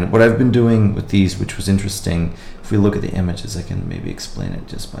glows. And what I've been doing with these, which was interesting, if we look at the images, I can maybe explain it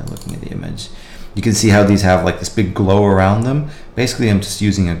just by looking at the image. You can see how these have like this big glow around them. Basically, I'm just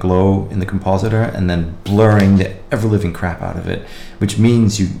using a glow in the compositor and then blurring the ever-living crap out of it, which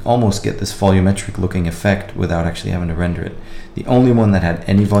means you almost get this volumetric looking effect without actually having to render it. The only one that had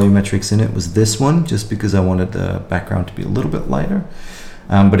any volumetrics in it was this one, just because I wanted the background to be a little bit lighter.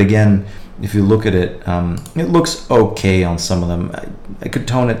 But again, if you look at it, it looks okay on some of them. I could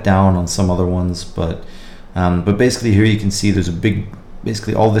tone it down on some other ones, but basically here you can see there's a big,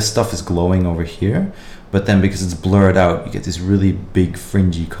 basically all this stuff is glowing over here, but then because it's blurred out, you get this really big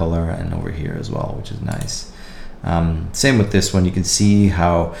fringy color, and over here as well, which is nice. Same with this one. You can see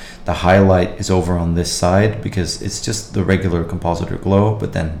how the highlight is over on this side because it's just the regular compositor glow,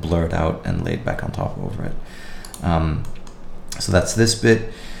 but then blurred out and laid back on top over it. So that's this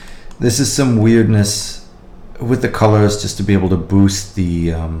bit. This is some weirdness with the colors just to be able to boost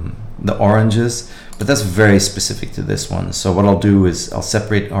the oranges, but that's very specific to this one. So what I'll do is I'll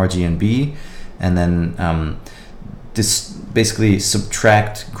separate RG and B, and then basically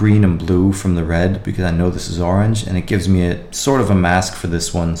subtract green and blue from the red because I know this is orange, and it gives me a sort of a mask for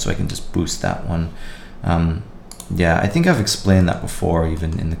this one, so I can just boost that one. Yeah, I think I've explained that before,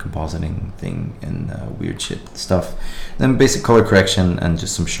 even in the compositing thing and weird shit stuff. Then basic color correction and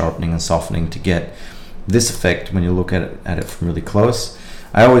just some sharpening and softening to get this effect when you look at it from really close.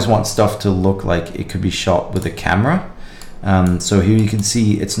 I always want stuff to look like it could be shot with a camera. So here you can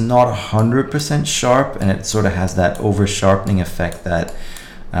see it's not 100% sharp, and it sort of has that over sharpening effect that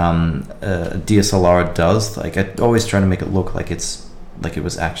a DSLR does. Like I always try to make it look like it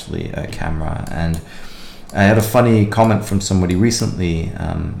was actually a camera. And I had a funny comment from somebody recently.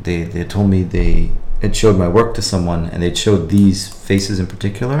 They told me they had showed my work to someone, and they'd showed these faces in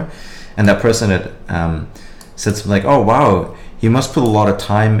particular, and that person had said something like, "Oh wow, you must put a lot of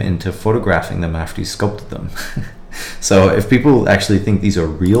time into photographing them after you sculpted them." So if people actually think these are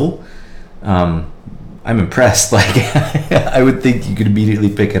real, I'm impressed. Like I would think you could immediately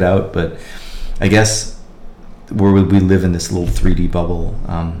pick it out, but I guess where we live in this little 3D bubble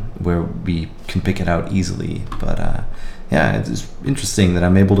where we can pick it out easily. But yeah, it's interesting that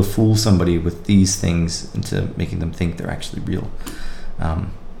I'm able to fool somebody with these things into making them think they're actually real.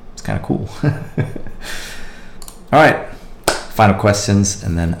 It's kind of cool. All right, final questions,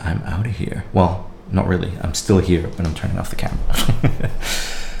 and then I'm out of here. Well, not really. I'm still here, but I'm turning off the camera.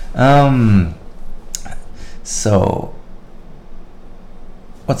 So,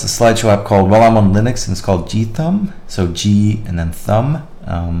 what's the slideshow app called? Well, I'm on Linux, and it's called G-Thumb. So G and then thumb.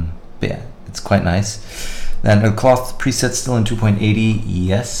 But yeah, it's quite nice. Then a cloth preset still in 2.80.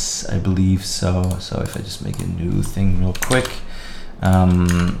 Yes, I believe so. So if I just make a new thing real quick.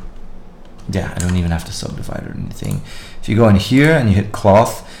 Yeah, I don't even have to subdivide or anything. If you go in here and you hit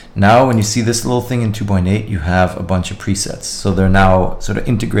cloth, now when you see this little thing in 2.8, you have a bunch of presets. So they're now sort of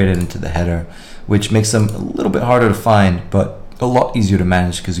integrated into the header, which makes them a little bit harder to find, but a lot easier to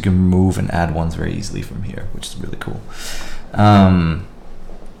manage because you can remove and add ones very easily from here, which is really cool.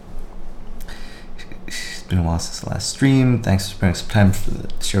 It's been a while since the last stream. Thanks for spending some time to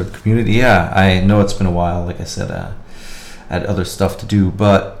share with the community. Yeah, I know it's been a while. Like I said, I had other stuff to do,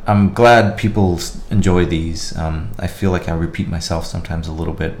 but I'm glad people enjoy these. I feel like I repeat myself sometimes a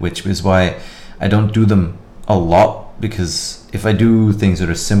little bit, which is why I don't do them a lot, because if I do things that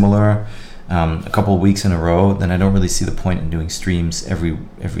are similar a couple of weeks in a row, then I don't really see the point in doing streams every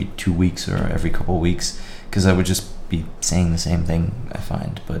 2 weeks or every couple of weeks, because I would just be saying the same thing, I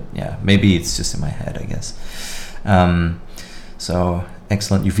find. But yeah, maybe it's just in my head, I guess. So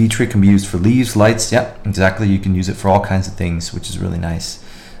excellent. UV trick can be used for leaves, lights. Yeah, exactly. You can use it for all kinds of things, which is really nice.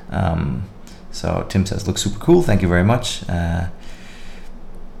 So Tim says, looks super cool. Thank you very much.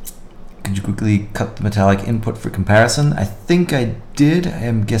 Could you quickly cut the metallic input for comparison? I think I did. I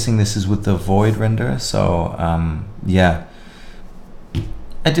am guessing this is with the void render. So yeah,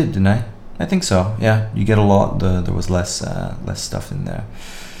 I did, didn't I? I think so. Yeah, you get a lot. There was less stuff in there.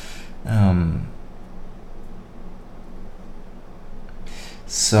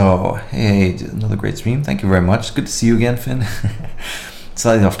 So, hey, another great stream. Thank you very much. Good to see you again, Finn.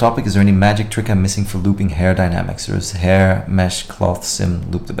 Slightly off topic, is there any magic trick I'm missing for looping hair dynamics, or is hair mesh cloth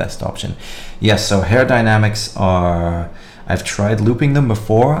sim loop the best option? Yes, so hair dynamics are, I've tried looping them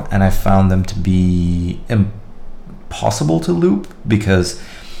before and I found them to be impossible to loop because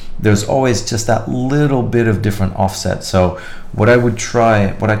there's always just that little bit of different offset. So what I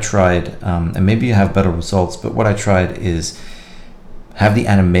tried, and maybe you have better results, but what I tried is have the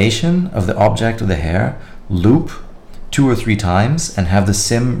animation of the object of the hair loop 2 or 3 times and have the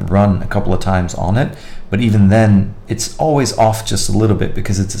sim run a couple of times on it. But even then, it's always off just a little bit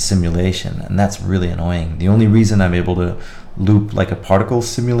because it's a simulation, and that's really annoying. The only reason I'm able to loop like a particle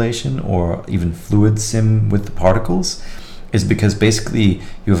simulation or even fluid sim with the particles is because basically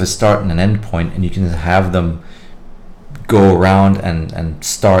you have a start and an end point, and you can have them go around and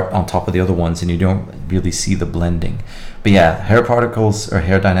start on top of the other ones, and you don't really see the blending. But yeah, hair particles or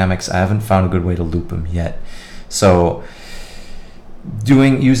hair dynamics, I haven't found a good way to loop them yet. So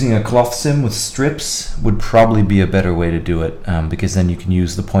using a cloth sim with strips would probably be a better way to do it, because then you can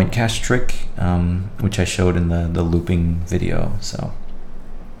use the point cache trick, which I showed in the looping video. So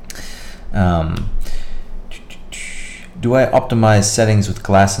do I optimize settings with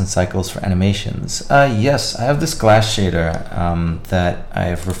glass and cycles for animations? Yes, I have this glass shader that I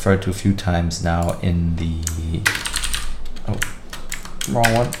have referred to a few times now in the, oh,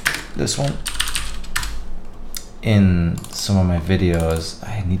 wrong one, this one, in some of my videos.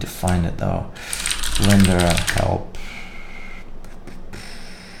 I need to find it though. Blender help,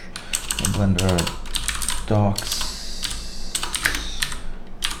 Blender docs.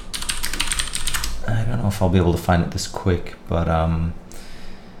 I don't know if I'll be able to find it this quick, but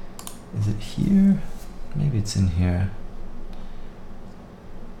is it here? Maybe it's in here.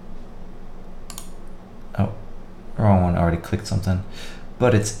 Oh, wrong one, I already clicked something.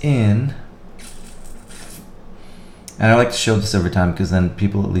 But it's in, and I like to show this every time because then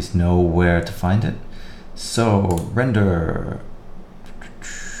people at least know where to find it. So render,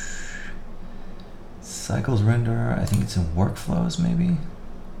 cycles render, I think it's in workflows maybe.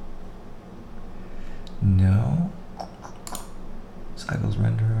 No, cycles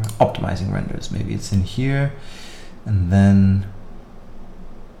render, optimizing renders, maybe it's in here. And then,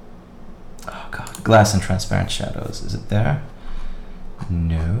 oh god, glass and transparent shadows, is it there?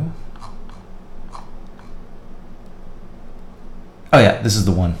 No. Oh yeah, this is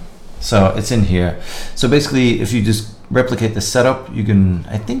the one. So it's in here. So basically, if you just replicate the setup, you can,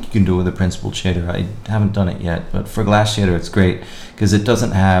 I think you can do it with a principled shader. I haven't done it yet, but for glass shader, it's great because it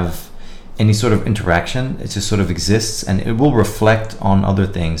doesn't have any sort of interaction. It just sort of exists, and it will reflect on other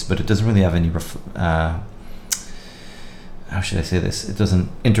things, but it doesn't really have any how should I say this? It doesn't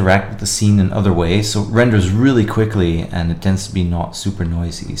interact with the scene in other ways, so it renders really quickly, and it tends to be not super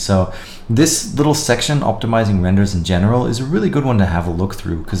noisy. So this little section, optimizing renders in general, is a really good one to have a look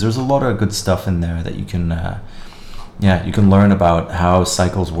through because there's a lot of good stuff in there that you can you can learn about how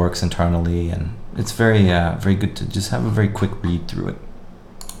cycles works internally, and it's very very good to just have a very quick read through it.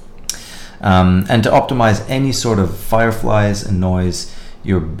 And to optimize any sort of fireflies and noise,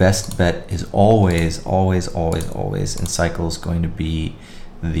 your best bet is always in cycles going to be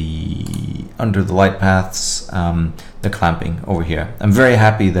the under the light paths, the clamping over here. I'm very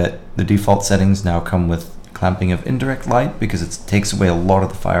happy that the default settings now come with clamping of indirect light because it takes away a lot of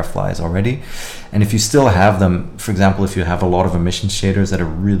the fireflies already. And if you still have them, for example, if you have a lot of emission shaders that are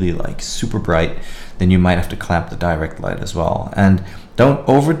really like super bright, then you might have to clamp the direct light as well. And don't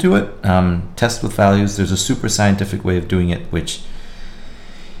overdo it. Test with values. There's a super scientific way of doing it, which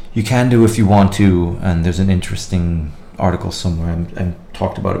you can do if you want to, and there's an interesting article somewhere. I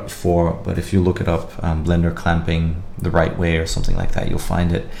talked about it before, but if you look it up, Blender clamping the right way or something like that, you'll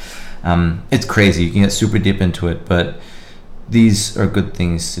find it. It's crazy. You can get super deep into it, but these are good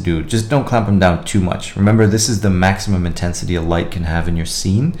things to do. Just don't clamp them down too much. Remember, this is the maximum intensity a light can have in your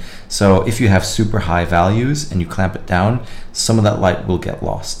scene. So if you have super high values and you clamp it down, some of that light will get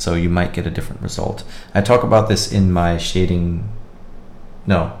lost. So you might get a different result. I talk about this in my shading,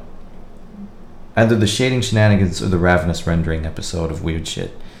 no, either the shading shenanigans or the ravenous rendering episode of Weird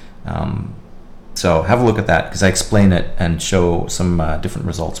Shit. So have a look at that because I explain it and show some different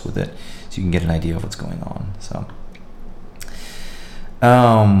results with it, so you can get an idea of what's going on. So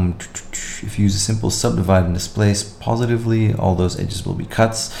if you use a simple subdivide and displace positively, all those edges will be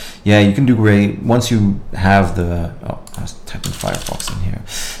cuts. Yeah, you can do great once you have the, oh, I was typing Firefox in here.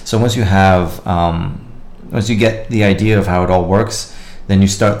 So once you have, once you get the idea of how it all works, then you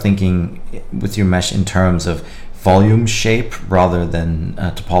start thinking with your mesh in terms of volume shape rather than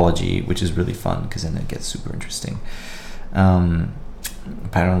topology, which is really fun because then it gets super interesting. The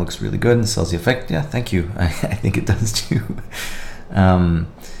pattern looks really good and sells the effect. Yeah, thank you. I think it does too.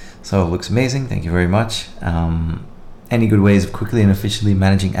 So it looks amazing. Thank you very much. Any good ways of quickly and efficiently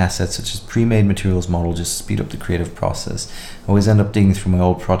managing assets such as pre-made materials model just to speed up the creative process? I always end up digging through my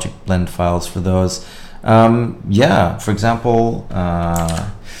old project blend files for those. Yeah, for example,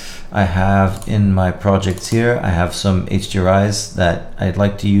 I have in my projects here, I have some HDRIs that I'd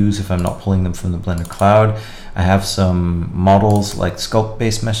like to use if I'm not pulling them from the Blender Cloud. I have some models like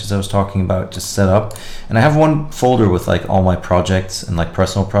sculpt-based meshes I was talking about just set up. And I have one folder with like all my projects and like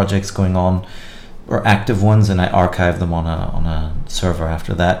personal projects going on, or active ones, and I archive them on a server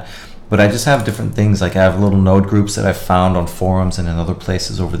after that. But I just have different things, like I have little node groups that I've found on forums and in other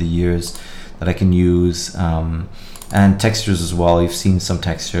places over the years that I can use. And textures as well. You've seen some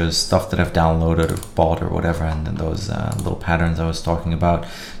textures, stuff that I've downloaded or bought or whatever, and then those little patterns I was talking about.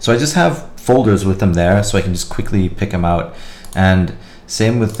 So I just have folders with them there, so I can just quickly pick them out. And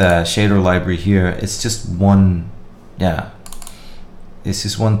same with the shader library here. It's just one, yeah, it's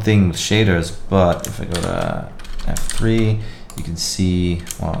just one thing with shaders. But if I go to F3, you can see,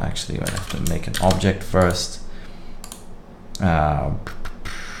 well, actually I have to make an object first.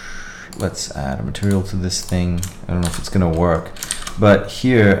 Let's add a material to this thing. I don't know if it's gonna work, but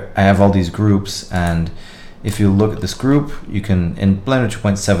here I have all these groups, and if you look at this group, you can, in Blender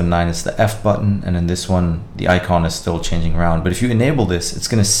 2.79 it's the F button, and in this one the icon is still changing around. But if you enable this, it's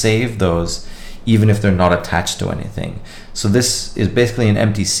gonna save those even if they're not attached to anything. So this is basically an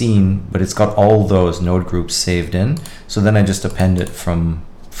empty scene, but it's got all those node groups saved in. So then I just append it from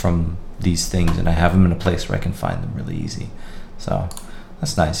these things, and I have them in a place where I can find them really easy. So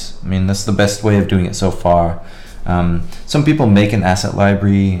that's nice. I mean, that's the best way of doing it so far. Some people make an asset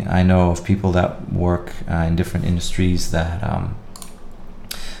library. I know of people that work in different industries that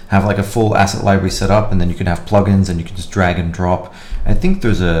have like a full asset library set up, and then you can have plugins and you can just drag and drop. I think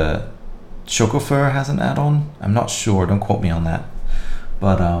there's a Chauffeur has an add-on. I'm not sure, don't quote me on that.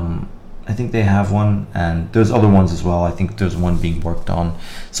 But I think they have one, and there's other ones as well. I think there's one being worked on.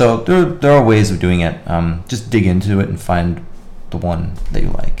 So there are ways of doing it. Just dig into it and find the one that you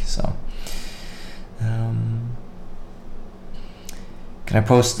like. So can I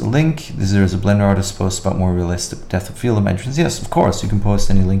post a link? There's a Blender artist post about more realistic depth of field dimensions. Yes, of course, you can post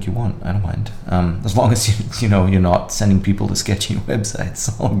any link you want. I don't mind, as long as you know you're not sending people to sketchy websites.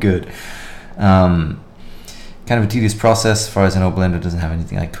 All good. Kind of a tedious process. As far as I know, Blender doesn't have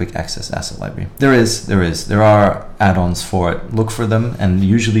anything like quick access asset library. There are add-ons for it. Look for them, and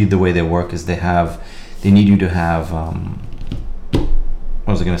usually the way they work is they need you to have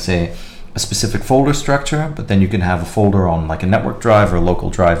what was I going to say, a specific folder structure, but then you can have a folder on like a network drive or a local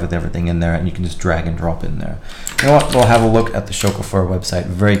drive with everything in there, and you can just drag and drop in there. You know what, we'll have a look at the Chauffeur website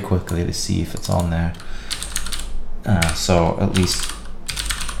very quickly to see if it's on there. So at least,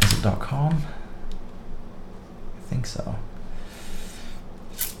 is it .com? I think so.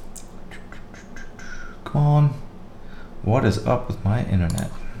 Come on, what is up with my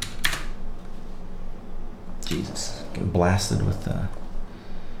internet? Jesus, getting blasted with the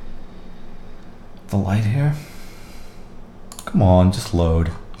light here. Come on, just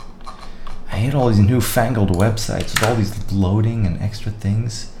load. I hate all these newfangled websites with all these loading and extra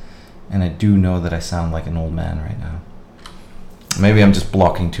things, and I do know that I sound like an old man right now. Maybe I'm just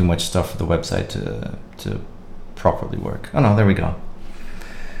blocking too much stuff for the website to properly work. Oh no, there we go.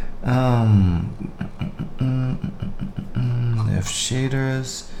 If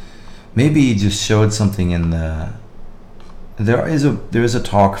shaders, maybe he just showed something in the. There is a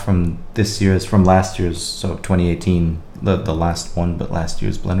talk from last year's, so 2018, the last one, but last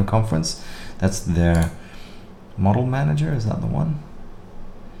year's Blender conference. That's their model manager. Is that the one?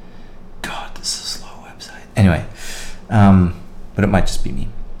 God, this is a slow website. Anyway, but it might just be me.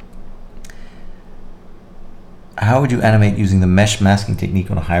 How would you animate using the mesh masking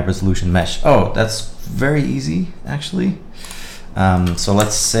technique on a high resolution mesh? Oh, that's very easy, actually. So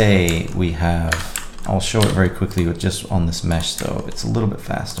let's say we have. I'll show it very quickly with just on this mesh, though. It's a little bit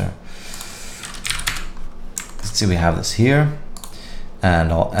faster. Let's see, we have this here,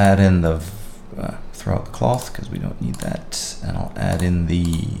 and I'll add in the throw out the cloth because we don't need that, and I'll add in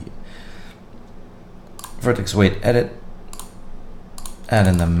the vertex weight edit, add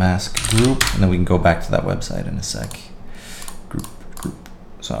in the mask group, and then we can go back to that website in a sec. Group.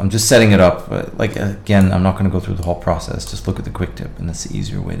 So I'm just setting it up. Like, again, I'm not going to go through the whole process. Just look at the quick tip, and that's the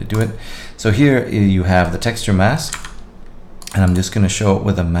easier way to do it. So here you have the texture mask, and I'm just going to show it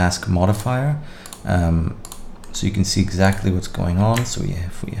with a mask modifier, so you can see exactly what's going on. So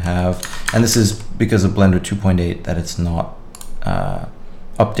if we have, and this is because of Blender 2.8 that it's not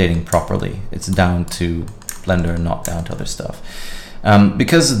updating properly. It's down to Blender, not down to other stuff.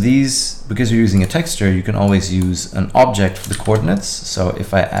 Because you're using a texture, you can always use an object for the coordinates. So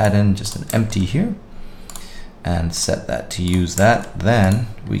if I add in just an empty here and set that to use that, then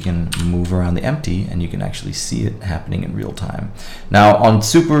we can move around the empty and you can actually see it happening in real time. Now on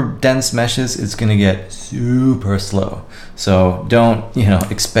super dense meshes, it's gonna get super slow. So don't,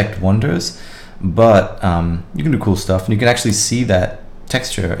 expect wonders, but you can do cool stuff and you can actually see that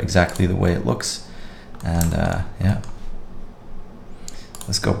texture exactly the way it looks. And yeah,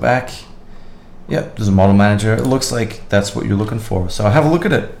 let's go back. Yep, there's a model manager. It looks like that's what you're looking for. So have a look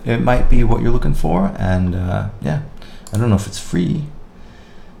at it. It might be what you're looking for. And yeah, I don't know if it's free.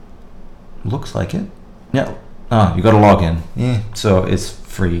 Looks like it. Yeah. Oh, you got to log in. Yeah. So it's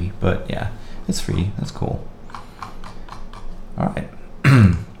free, but yeah, it's free. That's cool. All right.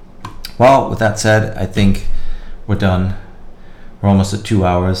 Well, with that said, I think we're done. We're almost at 2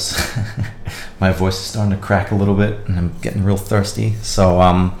 hours. My voice is starting to crack a little bit and I'm getting real thirsty.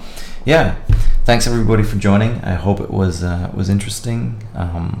 So yeah, thanks everybody for joining. I hope it was interesting.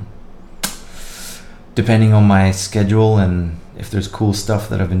 Depending on my schedule and if there's cool stuff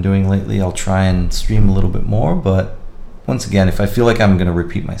that I've been doing lately, I'll try and stream a little bit more. But once again, if I feel like I'm going to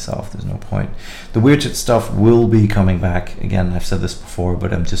repeat myself, there's no point. The Weird Shit stuff will be coming back. Again, I've said this before,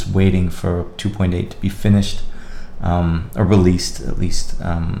 but I'm just waiting for 2.8 to be finished, or released at least.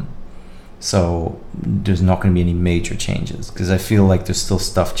 So there's not going to be any major changes because I feel like there's still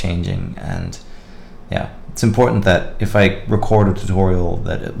stuff changing. And yeah, it's important that if I record a tutorial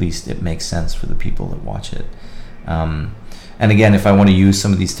that at least it makes sense for the people that watch it. And again, if I want to use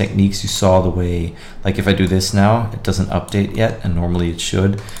some of these techniques, you saw the way, like if I do this now, it doesn't update yet, and normally it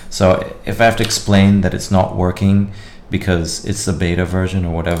should. So if I have to explain that it's not working because it's the beta version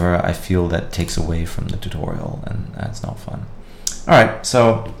or whatever, I feel that takes away from the tutorial, and that's not fun. All right,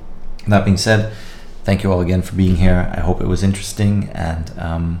 so that being said, thank you all again for being here. I hope it was interesting,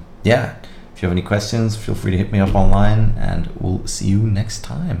 and yeah, if you have any questions, feel free to hit me up online, and we'll see you next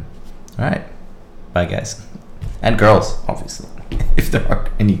time. All right, bye guys. And girls, obviously, if there are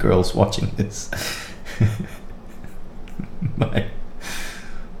any girls watching this. Bye.